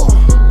edit, ooh.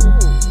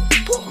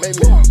 Make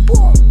me,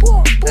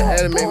 that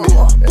animate me,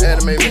 look,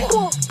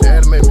 that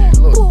animate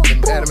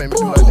me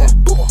do like that.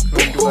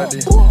 Let me do like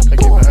this. I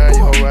get behind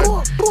you, hoe right.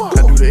 I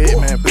do the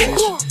headman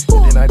position,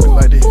 and then I do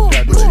like this.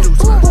 I do what you do,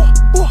 son.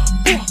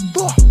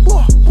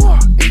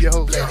 In your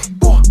hoe, lady.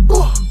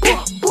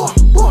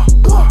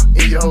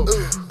 In your hoe.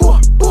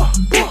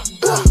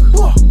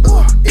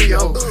 In your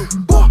hoe.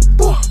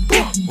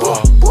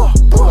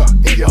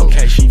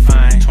 Okay, she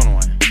fine,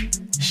 21.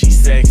 She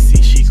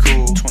sexy, she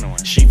cool,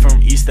 21. She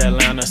from East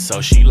Atlanta,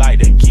 so she like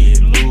to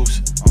get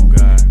loose. Oh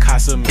God,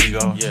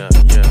 Casamigo, yeah.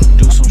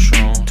 Do some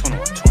shroom,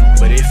 21.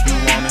 But if you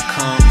wanna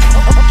come,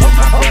 give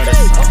my brother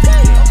some.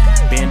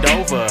 Yeah. Bend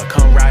over,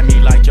 come ride me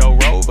like your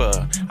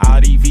Rover. All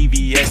these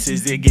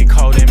VVS's, it get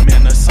cold in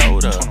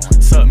Minnesota.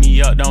 21. Suck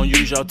me up, don't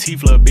use your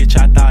teeth, little bitch.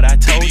 I thought I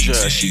told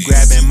ya. She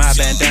grabbing my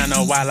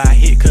bandana while I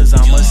hit, cause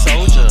I'm a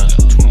soldier.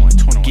 21.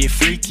 Get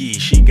freaky,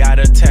 she got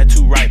a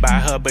tattoo right by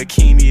her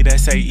bikini that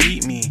say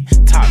eat me.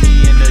 Top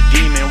me in the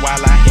demon while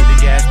I hit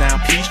the gas down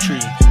Peachtree.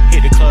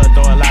 Hit the club,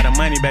 throw a lot of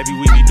money, baby,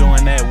 we be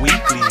doing that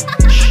weekly.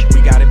 Shh,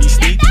 we gotta be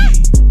sneaky.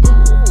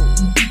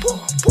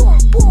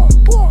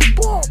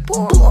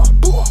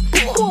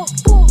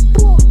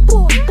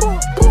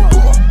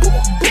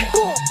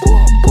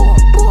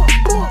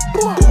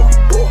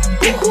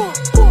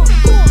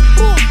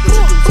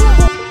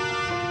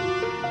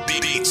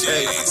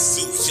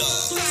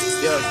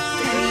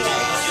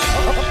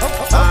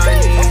 I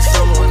need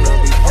someone to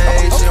be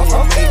patient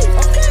with me.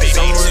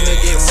 Someone to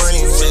get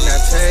money when I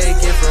take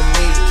it from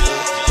me.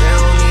 They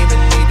don't even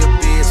need to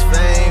be as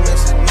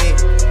famous as me.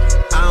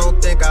 I don't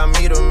think I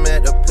meet them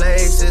at the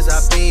places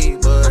I be,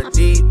 but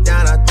deep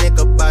down I think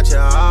about you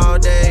all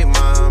day,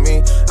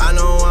 mommy. I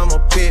know I'm a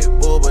pit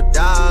bull, but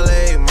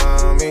darling,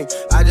 mommy,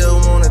 I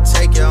just wanna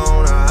take you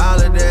on a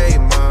holiday,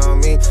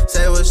 mommy.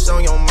 Say what's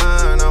on your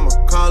mind, I'ma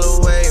call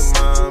away,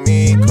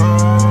 mommy.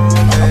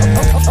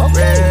 Come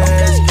back,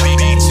 rescue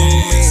me.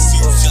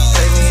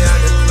 Take me out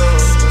the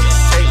club,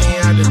 take me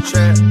out the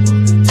trap,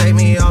 take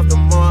me off the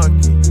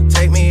market,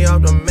 take me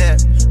off the map.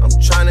 I'm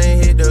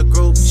tryna hit the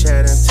group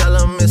chat and tell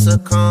them it's a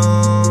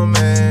come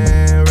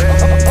and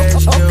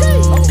rescue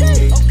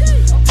me.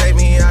 Take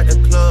me out the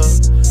club,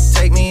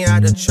 take me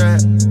out the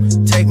trap,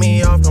 take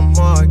me off the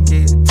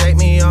market, take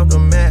me off the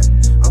map.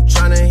 I'm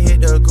tryna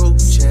hit the group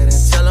chat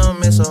and tell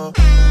them it's a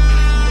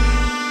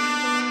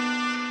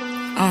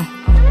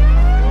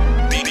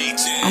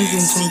I'm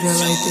getting some girl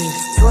like this.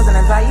 It wasn't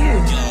about you.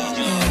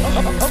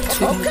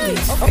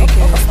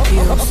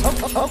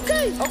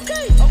 Okay.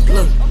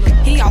 Look,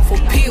 he off a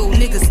pill,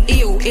 niggas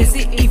ill. Is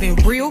it even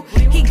real?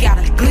 He got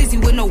a glizzy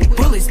with no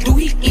bullets. Do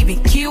he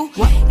even kill?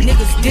 What?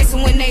 Niggas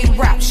dissing when they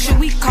rap. Should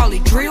we call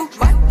it drill?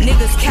 What?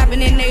 Niggas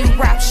capping in they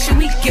rap. Should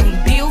we give him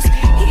bills?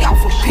 He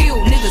off a pill,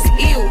 niggas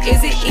ill.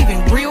 Is it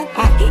even real?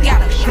 He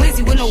got a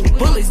glizzy with no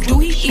bullets. Do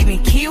he even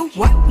kill?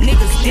 What?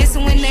 Niggas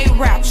dissing when they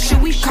rap.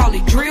 Should we call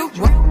it drill?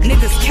 What?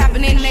 Niggas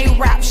capping in they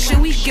rap. Should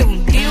we give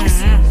him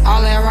deals?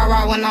 All that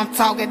rah-rah when I'm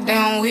talking, they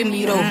don't hit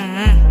me though.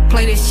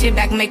 Play this shit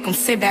back, make them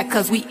sit back,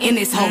 cause we in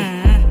this hole.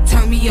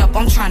 Turn me up,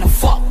 I'm tryna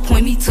fuck,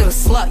 point me to the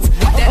sluts.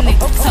 That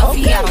nigga tough,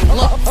 he out of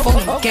luck,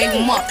 fuck him, gave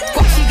him up.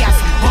 Fuck, she got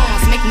some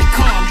bombs, make me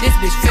calm, this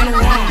bitch finna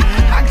run.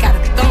 I got a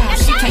thumb,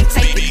 she can't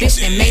take the bitch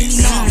that made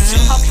me numb.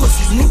 Her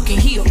pussy's nuking,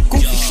 he a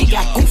goofy, she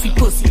got goofy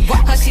pussy.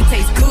 Her shit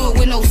tastes good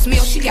with no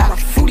smell, she got a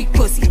fruity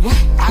pussy.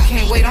 I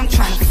can't wait, I'm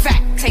tryna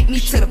fact, take me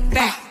to the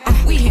back.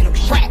 We hit a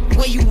rap,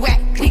 where you at?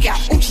 We got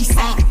Uchi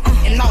sound.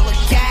 And all the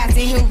guys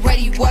in here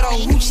ready, what a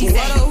hoochie's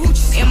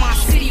at. In my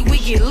city, we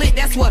get lit,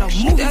 that's what a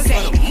movie's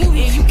at.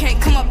 And you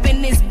can't come up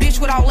in this bitch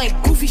with all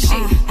that goofy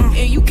shit.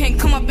 And you can't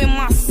come up in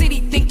my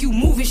city, think you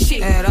moving shit.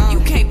 You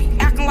can't be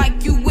acting like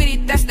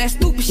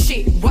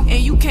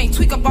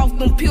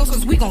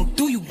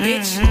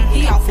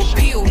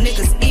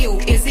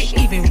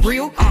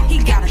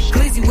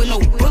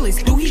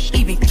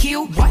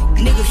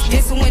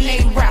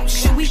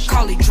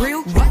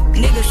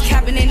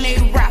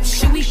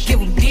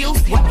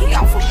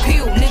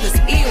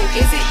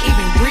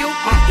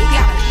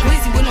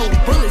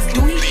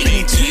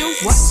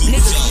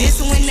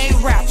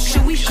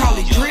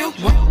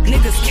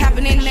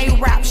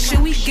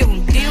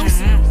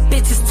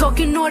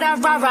talking all that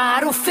rah-rah,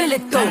 I don't feel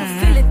it though.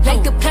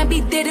 Like the plan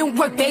B didn't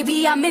work,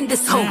 baby, I'm in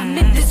this hole.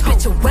 This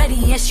bitch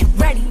already and she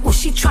ready, oh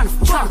she tryna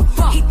fuck.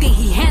 He think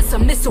he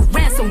handsome, Mr.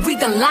 Ransom, we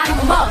done line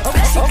him up.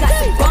 She got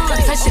some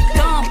buns, touch your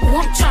thumb,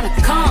 oh I'm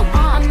tryna come.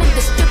 I'm in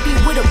the strippy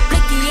with a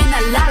blicky and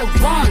a lot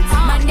of runs.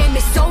 My name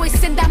is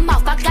always in that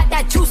mouth, I got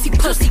that juicy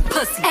pussy.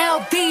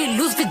 LB,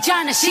 loose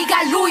vagina, she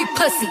got Louis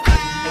pussy.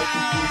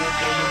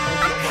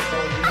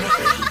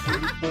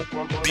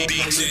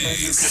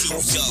 DJ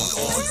SueYung.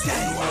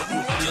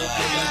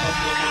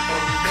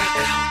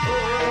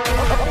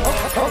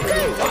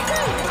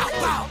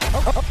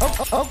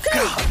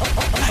 Okay.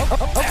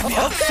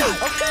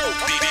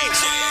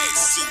 DJ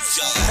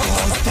SueYung.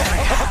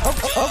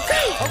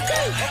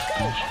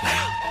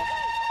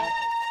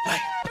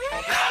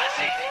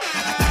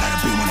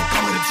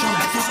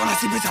 First when I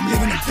see bitch, I'm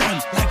living in them.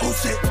 Like, oh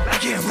shit, I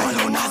can't run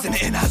on Nas in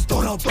the in-house,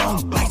 throw the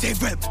bone. Like, they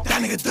rip,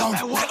 that nigga dumb.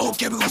 Like,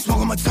 okay, we gon' smoke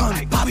on my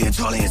tongue. Bobby and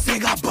Charlie and Zay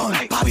got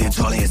bun. Bobby and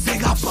Charlie and Zay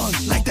got bun.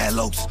 Like that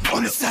Lokes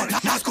on the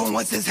set. Nas going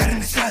once his head in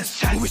the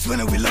chest. When we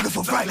spinning, we looking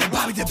for bright. Like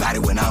Bobby did body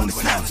when I on the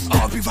snaps.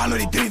 All be follow,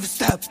 they didn't even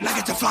step. Like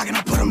at the flock and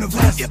I put them to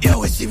rest.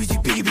 Yo, it's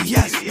CBT, BB,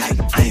 yes. Like,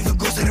 I ain't even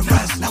go to the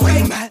rest. Now why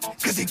he mad?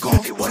 Cause he gone.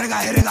 What I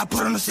got hit and I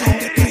put on the song.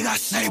 Then he got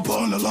shit, he put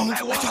on the loan.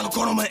 I try to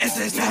call him an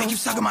SS. Now he keep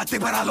sucking my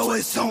dick, but I lower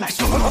his song.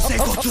 So when I say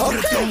go to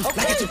the dome.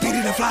 Like it's a beat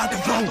to fly out the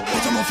throne.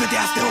 Bitch, I'm on 50,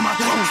 I stay on my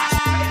throne.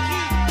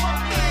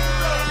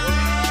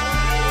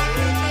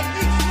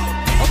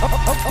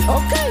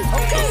 Okay.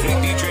 The Fleet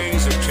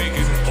DJs are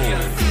taking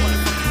over.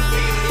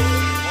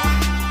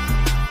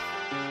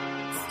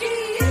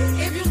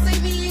 If you see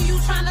me and you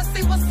tryna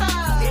see what's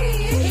up,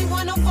 he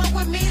wanna fuck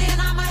with me, then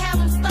I'ma have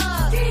him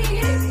stuck.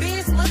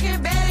 Bitch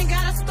looking bad and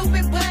got a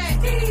stupid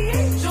butt.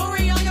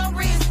 Jewelry on your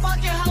wrist,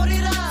 fucking hold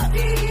it up.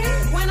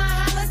 When I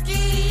holla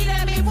ski,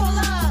 that me pull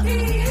up.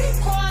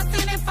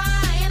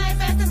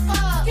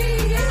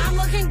 I'm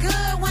looking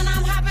good when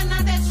I'm hopping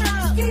out that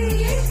truck.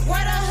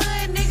 Where the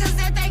hood niggas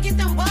that they get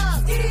them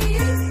bucks.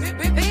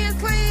 Being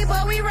clean,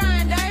 but we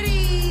run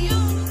dirty.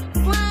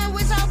 Flying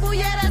with your boo,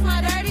 yeah, that's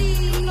my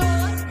dirty.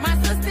 My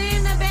sister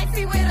in the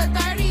backseat with a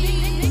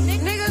 30.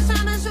 Niggas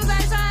tryna shoot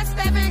like shots,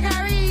 Stephen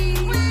Curry.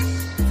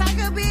 Take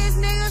a bitch,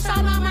 nigga, show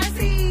no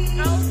mercy.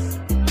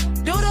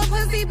 Do the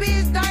pussy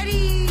bitch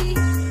dirty.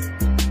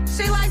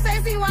 She like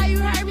sexy, why you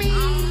hurt me?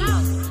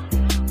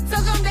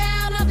 Took him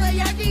down up the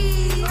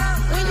Yankee.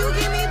 When you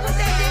give me, put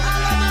that dick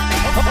all on my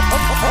back.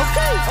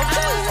 Okay.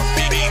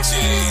 DJ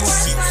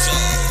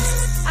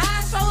SueYung. I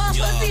show up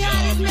pussy on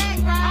his neck,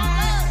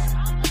 right?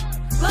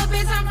 Little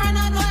bitch, I'm from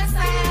the north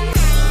side.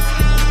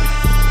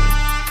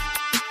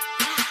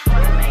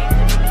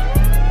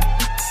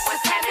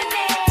 What's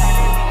happening?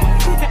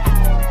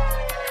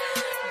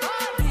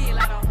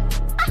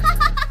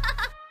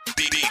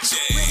 DJ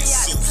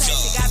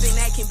SueYung. I've been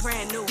acting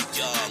brand new.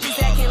 He's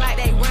acting like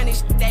they running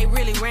shit they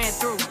really ran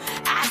through.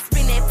 I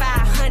spend that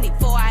 500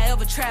 before I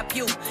ever trap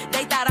you.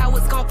 They thought I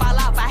was gon' fall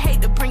off. I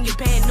hate to bring you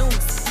bad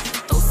news.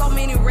 Through so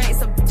many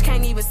racks, a bitch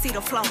can't even see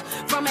the flow.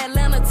 From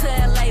Atlanta to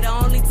LA, the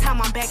only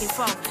time I'm back and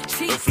forth.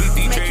 She The Fleet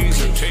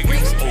DJs are taking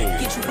rich, over.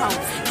 get you both.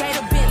 Gave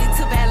a Bentley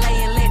to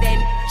valet and let that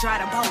dry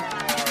the boat.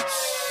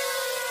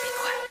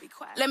 Be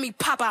quiet. Let me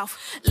pop off.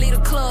 Leave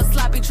the club,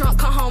 sloppy drunk,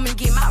 come home and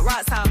get my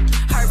rocks off.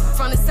 Heard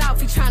from the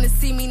south, he tryna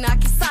see me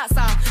knock his socks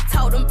off.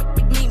 Told him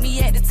meet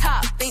me at the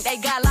top, think they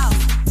got lost.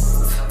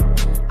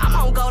 I'm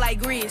on go like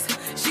Grizz.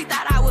 She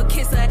thought I would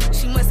kiss her,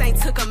 she must ain't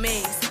took a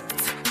mess.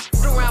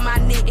 Put around my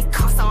neck, it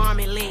cost her arm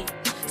and leg.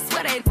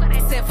 Swear they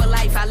said for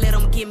life, I let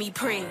them get me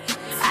preg.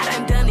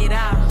 I done it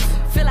all,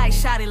 feel like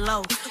shot it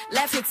low.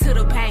 Laughing to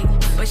the pain,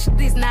 but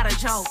this not a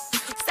joke.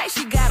 Say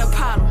she got a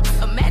problem,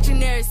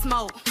 imaginary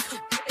smoke.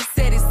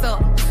 Set it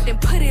up, then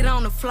put it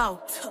on the floor.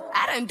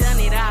 I done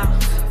it all,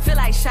 feel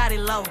like shot it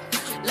low.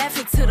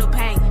 Laughing to the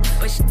pain,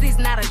 but this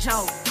not a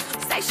joke.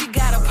 Say she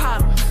got a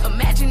problem,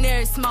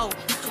 imaginary smoke.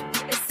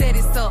 Set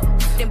it up,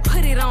 then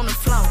put it on the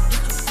floor.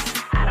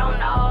 I don't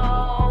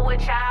know what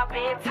y'all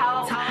been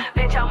told.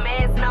 Bet your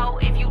mans know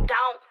if you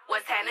don't,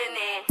 what's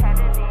happening?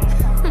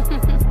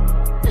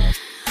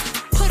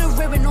 Put a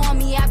ribbon on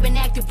me, I've been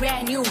acting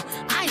brand new.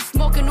 I ain't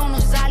smoking on no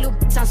Zalo,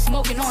 I'm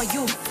smoking on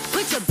you.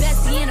 Put your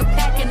bestie in a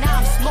pack and now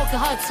I'm smoking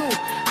her too.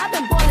 I've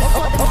been boiling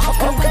for the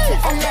month and went to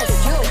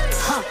LSU.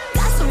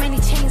 Got so many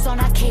chains on,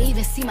 I can't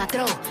even see my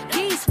throat.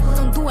 These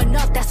don't do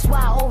enough, that's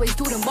why I always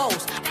do the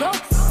most. Bro,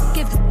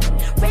 give the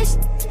rich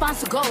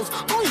sponsor goals.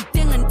 Only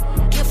thing a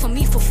get for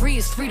me for free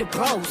is free to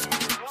bros.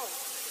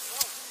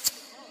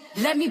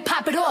 Let me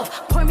pop it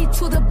off, pour me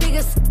to the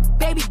biggest.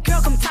 Baby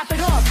girl, come top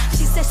it off.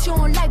 She said she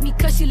don't like me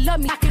cause she love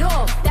me, knock it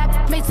off.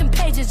 That made some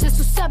pages just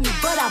to sub me,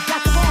 but I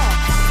block them off.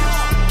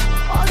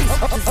 All these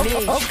is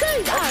mid.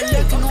 I'm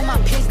lurking on my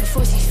page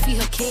before she feed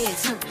her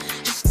kids.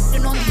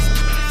 Shitting on these,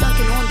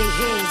 dunking on their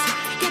heads.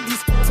 Get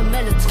these some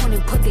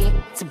melatonin, put their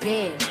to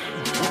bed.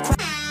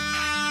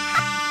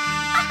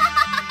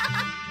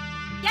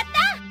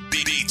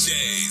 DJ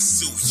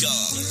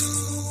SueYung.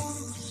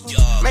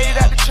 Made it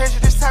out the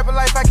trenches, this type of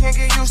life I can't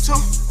get used to.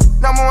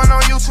 #1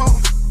 on YouTube.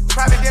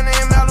 Private dinner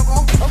in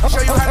Malibu.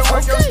 Show you how to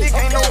work your stick,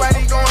 ain't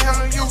nobody gon' handle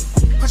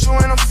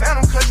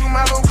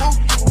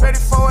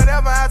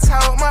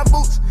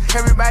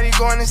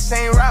the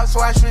same route, so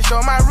I switched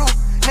on my route.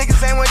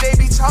 Niggas ain't what they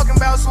be talking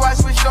about, so I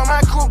switched on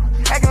my crew.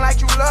 Acting like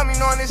you love me,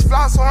 knowing this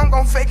flaw, so I'm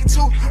gon' fake it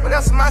too. What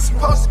else am I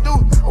supposed to do?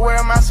 Aware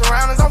of my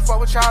surroundings, don't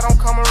fuck with y'all,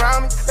 don't come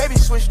around me. Baby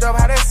switched up,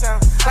 how that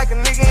sound? Like a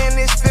nigga in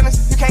this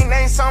feelings. You can't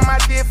name something I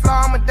did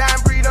flaw, I'm a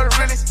dying breed of the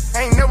realest.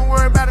 I ain't never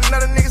worried about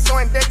another nigga,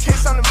 so in that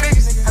case, I'm the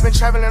biggest. I've been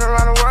traveling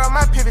around the world,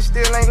 my pivot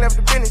still ain't left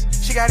the business.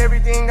 She got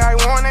everything I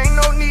want, ain't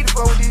no need to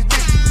go with these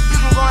bitches. You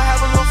can go and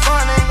have a little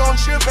fun, ain't gon'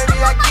 chill, baby,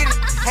 I get it.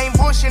 Ain't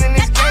bullshit in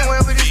this game,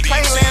 wherever this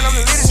plane land, I'm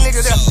the littest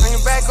nigga there. When your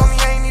back on me,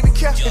 I ain't even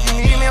care. If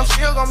you need me, I'm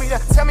still gon' be there.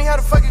 Tell me how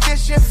the fuck is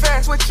this shit fair?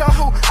 Switch on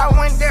who? I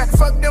went there,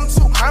 fuck them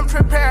too, I'm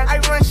prepared.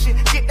 I run shit,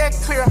 get that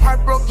clear.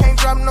 Heartbroke, can't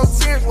drop no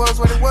tears. Was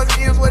what it was,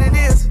 it is what it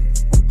is.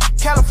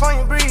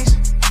 California breeze,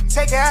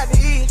 take it out to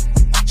eat.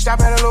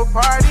 Stop at a little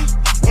party,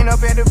 end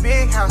up at the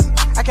big house.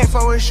 I can't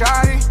fuck with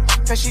Shawty,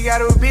 cause she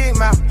got a big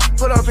mouth.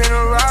 Pull up in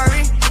a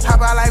Rari, hop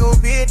out like a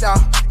big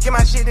dog. Get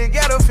my shit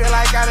together, feel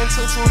like I done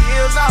took 2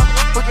 years off.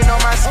 Booking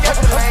on my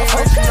schedule, I ain't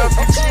rich enough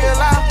to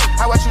chill out.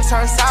 I watch you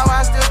turn sour,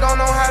 I still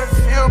don't know how to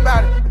feel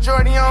about it.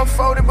 Majority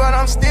unfolded, but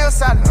I'm still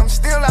solid. I'm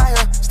still out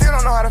here, still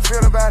don't know how to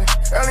feel about it.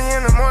 Early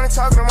in the morning,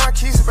 talking to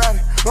Marquise about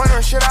it.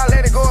 Wondering, should I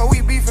let it go or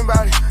we beefing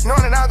about it?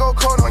 Knowing that I go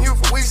cold on you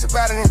for weeks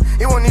about it. And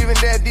it wasn't even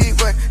that deep,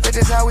 but that's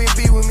just how it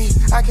be with me.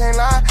 I can't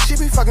lie, she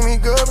be fucking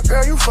me good, but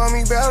girl, you fuck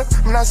me better.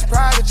 I'm not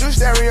surprised that you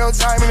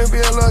stereotype me to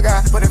be a little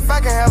guy. But if I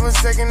can have a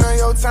second of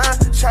your time,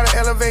 try to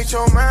elevate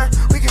your mind,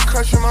 we can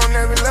crush them on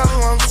every level.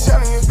 I'm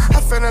telling you,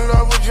 I fell in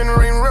love with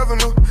generating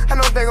revenue. I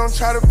know they gon'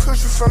 try to push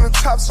you from the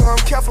top, so I'm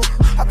careful.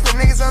 I put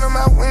niggas under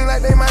my wing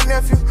like they my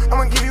nephew.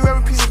 I'ma give you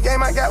every piece of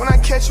game I got when I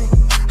catch you.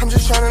 I'm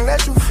just trying to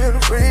let you feel the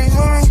breeze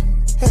with me.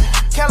 Yeah.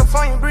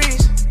 California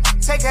breeze,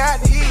 take it out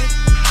to eat.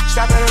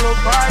 Stop at a little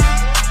party,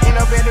 end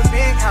up at the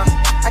big house.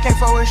 I can't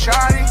fuck with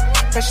Shawty,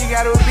 cause she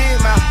got a big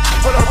mouth.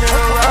 Pull up in a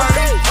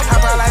Rari,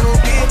 hop out like a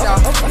big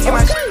dog. Get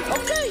my shit.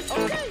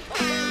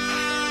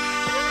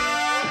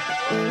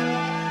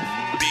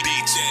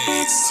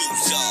 DJ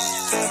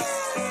SueYung.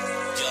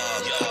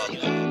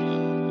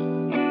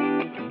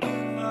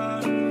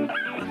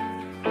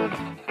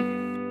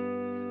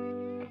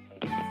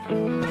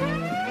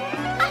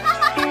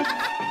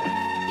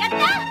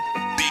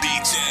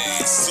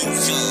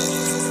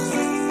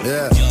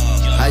 Yeah,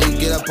 how you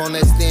get up on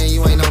that stand,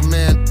 you ain't no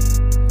man.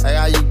 Hey,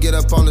 how you get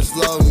up on the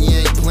slow and you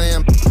ain't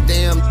playing?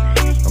 Damn,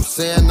 I'm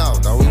saying no,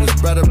 we was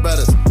brothers.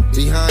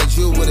 Behind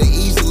you would've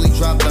easily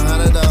dropped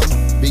 100 of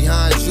them.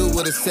 Behind you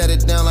would've set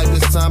it down like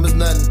this time is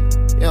nothing.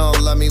 You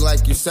don't love me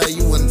like you say,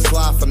 you wouldn't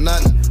slide for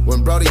nothing.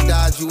 When Brody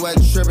died, you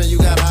wasn't tripping, you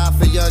got high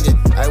for youngin'.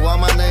 Hey, why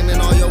my name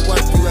in all your work,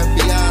 you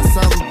FBI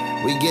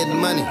something? We getting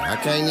money, I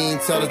can't even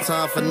tell the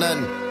time for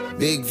nothing.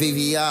 Big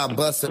VVI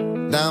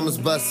bustin', diamonds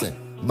bustin'.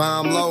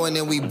 Bomb low and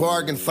then we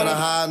bargain for the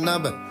high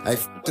number. Hey,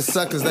 the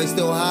suckers, they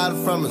still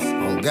hiding from us.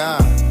 Oh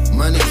God,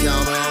 money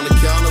counter on the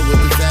counter with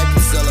the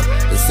vacuum sealer.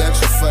 It's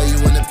extra for you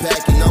in the pack,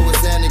 you know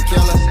it's Andy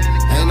Killer.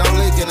 Ain't no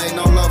leaking, ain't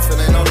no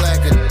loafing, ain't no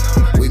lacking.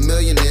 We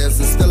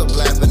millionaires and still a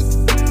blapping.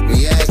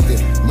 We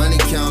acting, money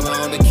counter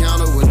on the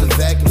counter with the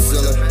vacuum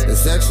sealer.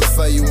 It's extra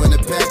for you in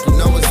the pack, you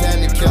know it's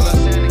Andy Killer.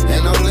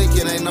 Ain't no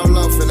leaking, ain't no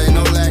loafing, ain't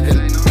no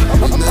lacking.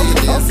 We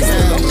millionaires and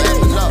still a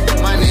blapping. Look,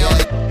 money on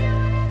the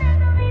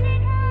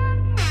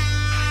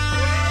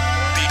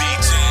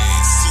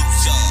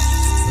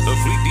The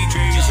Fleet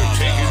DJs are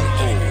taking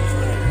over.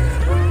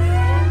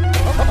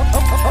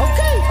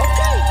 Okay.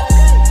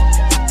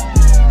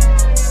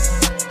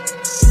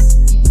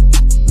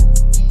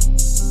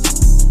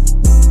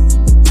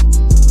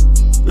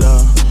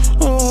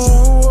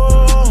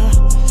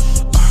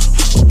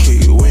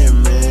 Okay,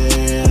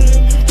 women,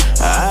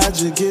 I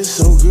just get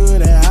so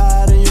good at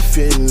hiding your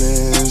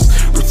feelings,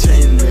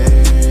 pretending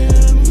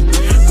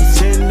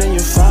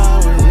you're fine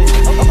with really.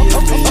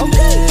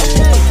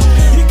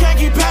 You can't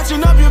keep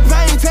patching up your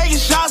pain, taking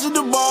shots at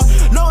the bar.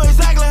 Know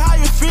exactly how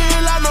you feel,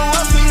 I know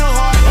what's in your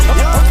heart.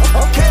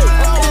 Came a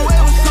long way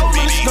with so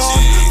many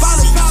stars.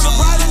 Finally found the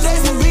brighter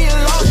days and being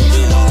lost.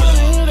 You don't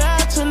wanna hear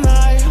that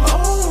tonight.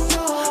 Oh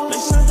no,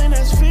 there's something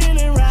that's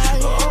feeling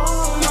right.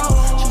 Oh no,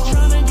 she's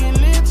trying to get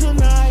lit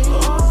tonight.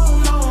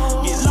 Oh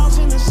no, get lost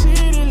in the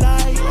city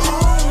lights.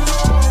 Oh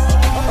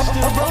no,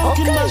 still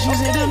broken but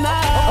she's in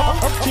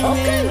denial. She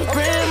need a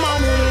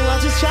grandmama to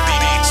watch a child.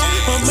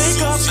 Her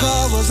makeup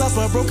covers up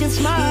a broken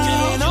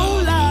smile.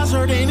 No lies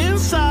hurting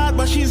inside,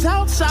 but she's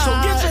outside. So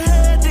get your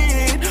head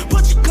in,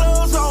 put your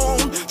clothes on.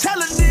 Tell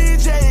the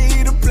DJ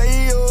to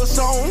play your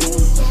song.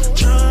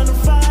 Trying to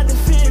find the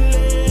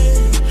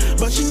feeling,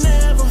 but you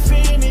never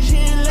finish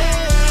healing.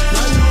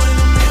 Now you in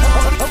the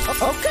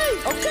middle. Okay.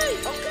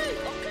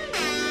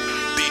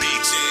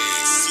 DJ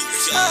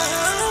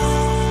SueYung.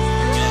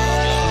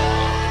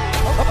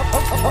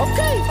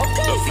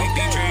 The Fleet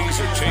DJs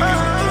are taking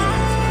over.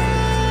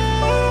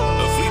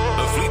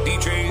 The Fleet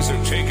DJs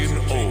are taking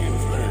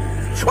over.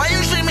 Why you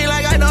treat me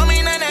like I don't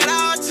mean nothing at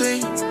all to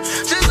you?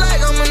 Just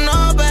like I'm a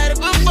nobody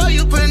before you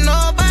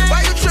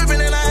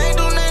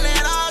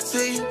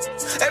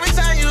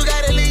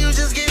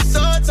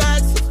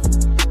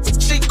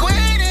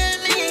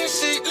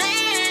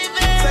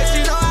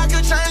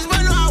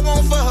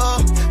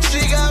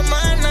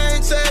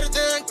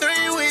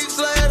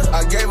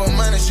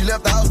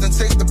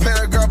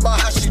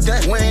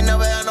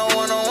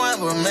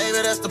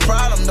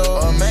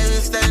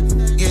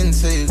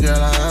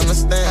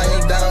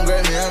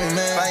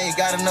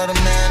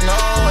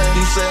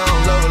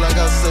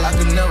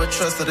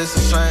trust her, this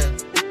a shame.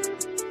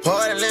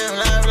 Party living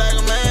life like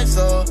a man,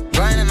 so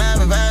grinding, I've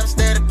been vibing,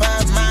 steady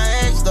popping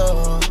my ex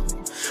door.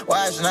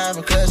 Watching, I've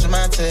been clutching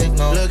my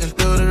techno. Looking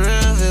through the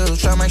rear view,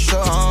 try to make sure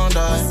I don't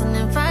die.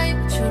 Listening right,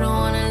 but you don't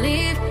wanna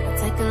leave. I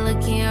take a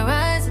look in your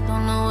eyes, I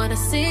don't know what to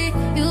see.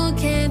 You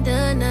can't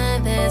deny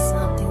there's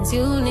some things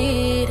you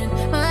need,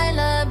 and my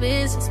love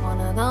is just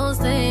one of those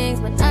things.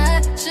 But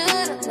I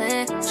should've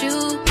let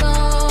you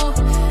go.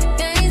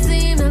 Can't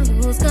seem to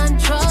lose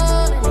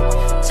control,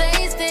 and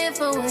chased it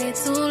for way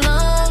too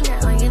long.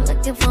 Now you're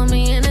looking for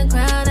me in the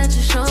crowd at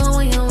your show.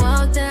 When you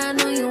walked out, I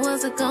knew you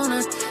wasn't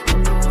gonna.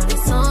 And when the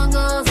song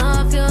goes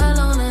off, you're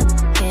alone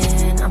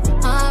again. I'm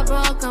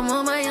heartbroken, I'm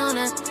on my own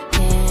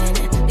again.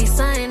 At least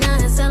I ain't out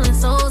here selling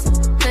souls.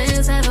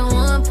 Fans having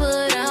one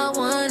put out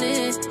one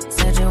in.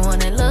 Said you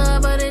wanted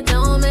love, but it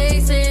don't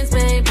make sense,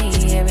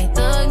 baby. Every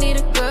thug need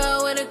a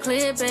girl with a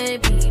clip,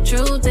 baby.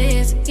 Truth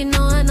is, you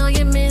know I know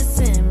you're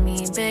missing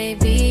me,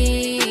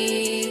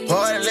 baby.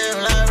 Party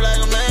living life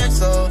like a man,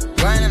 so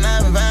grinding,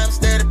 I've been vibing,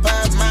 steady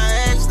popping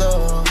my ex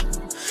door.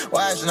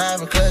 Watching, I've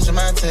been clutching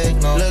my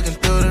techno. Looking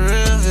through the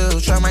rear view,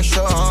 try to make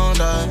sure I don't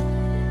die.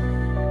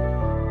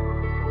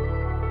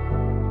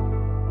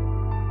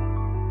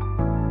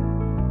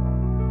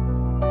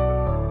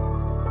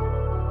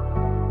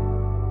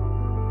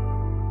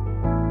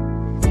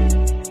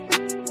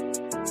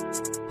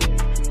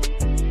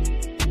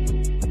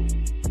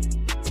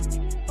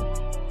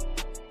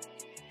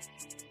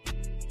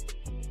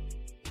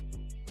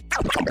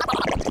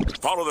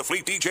 Follow the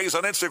Fleet DJs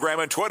on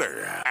Instagram and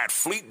Twitter at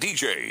Fleet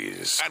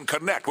DJs and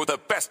connect with the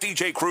best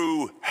DJ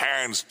crew,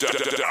 hands down.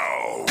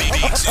 Okay.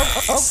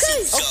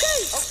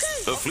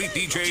 The Fleet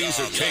DJs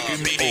are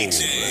taking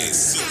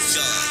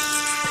over.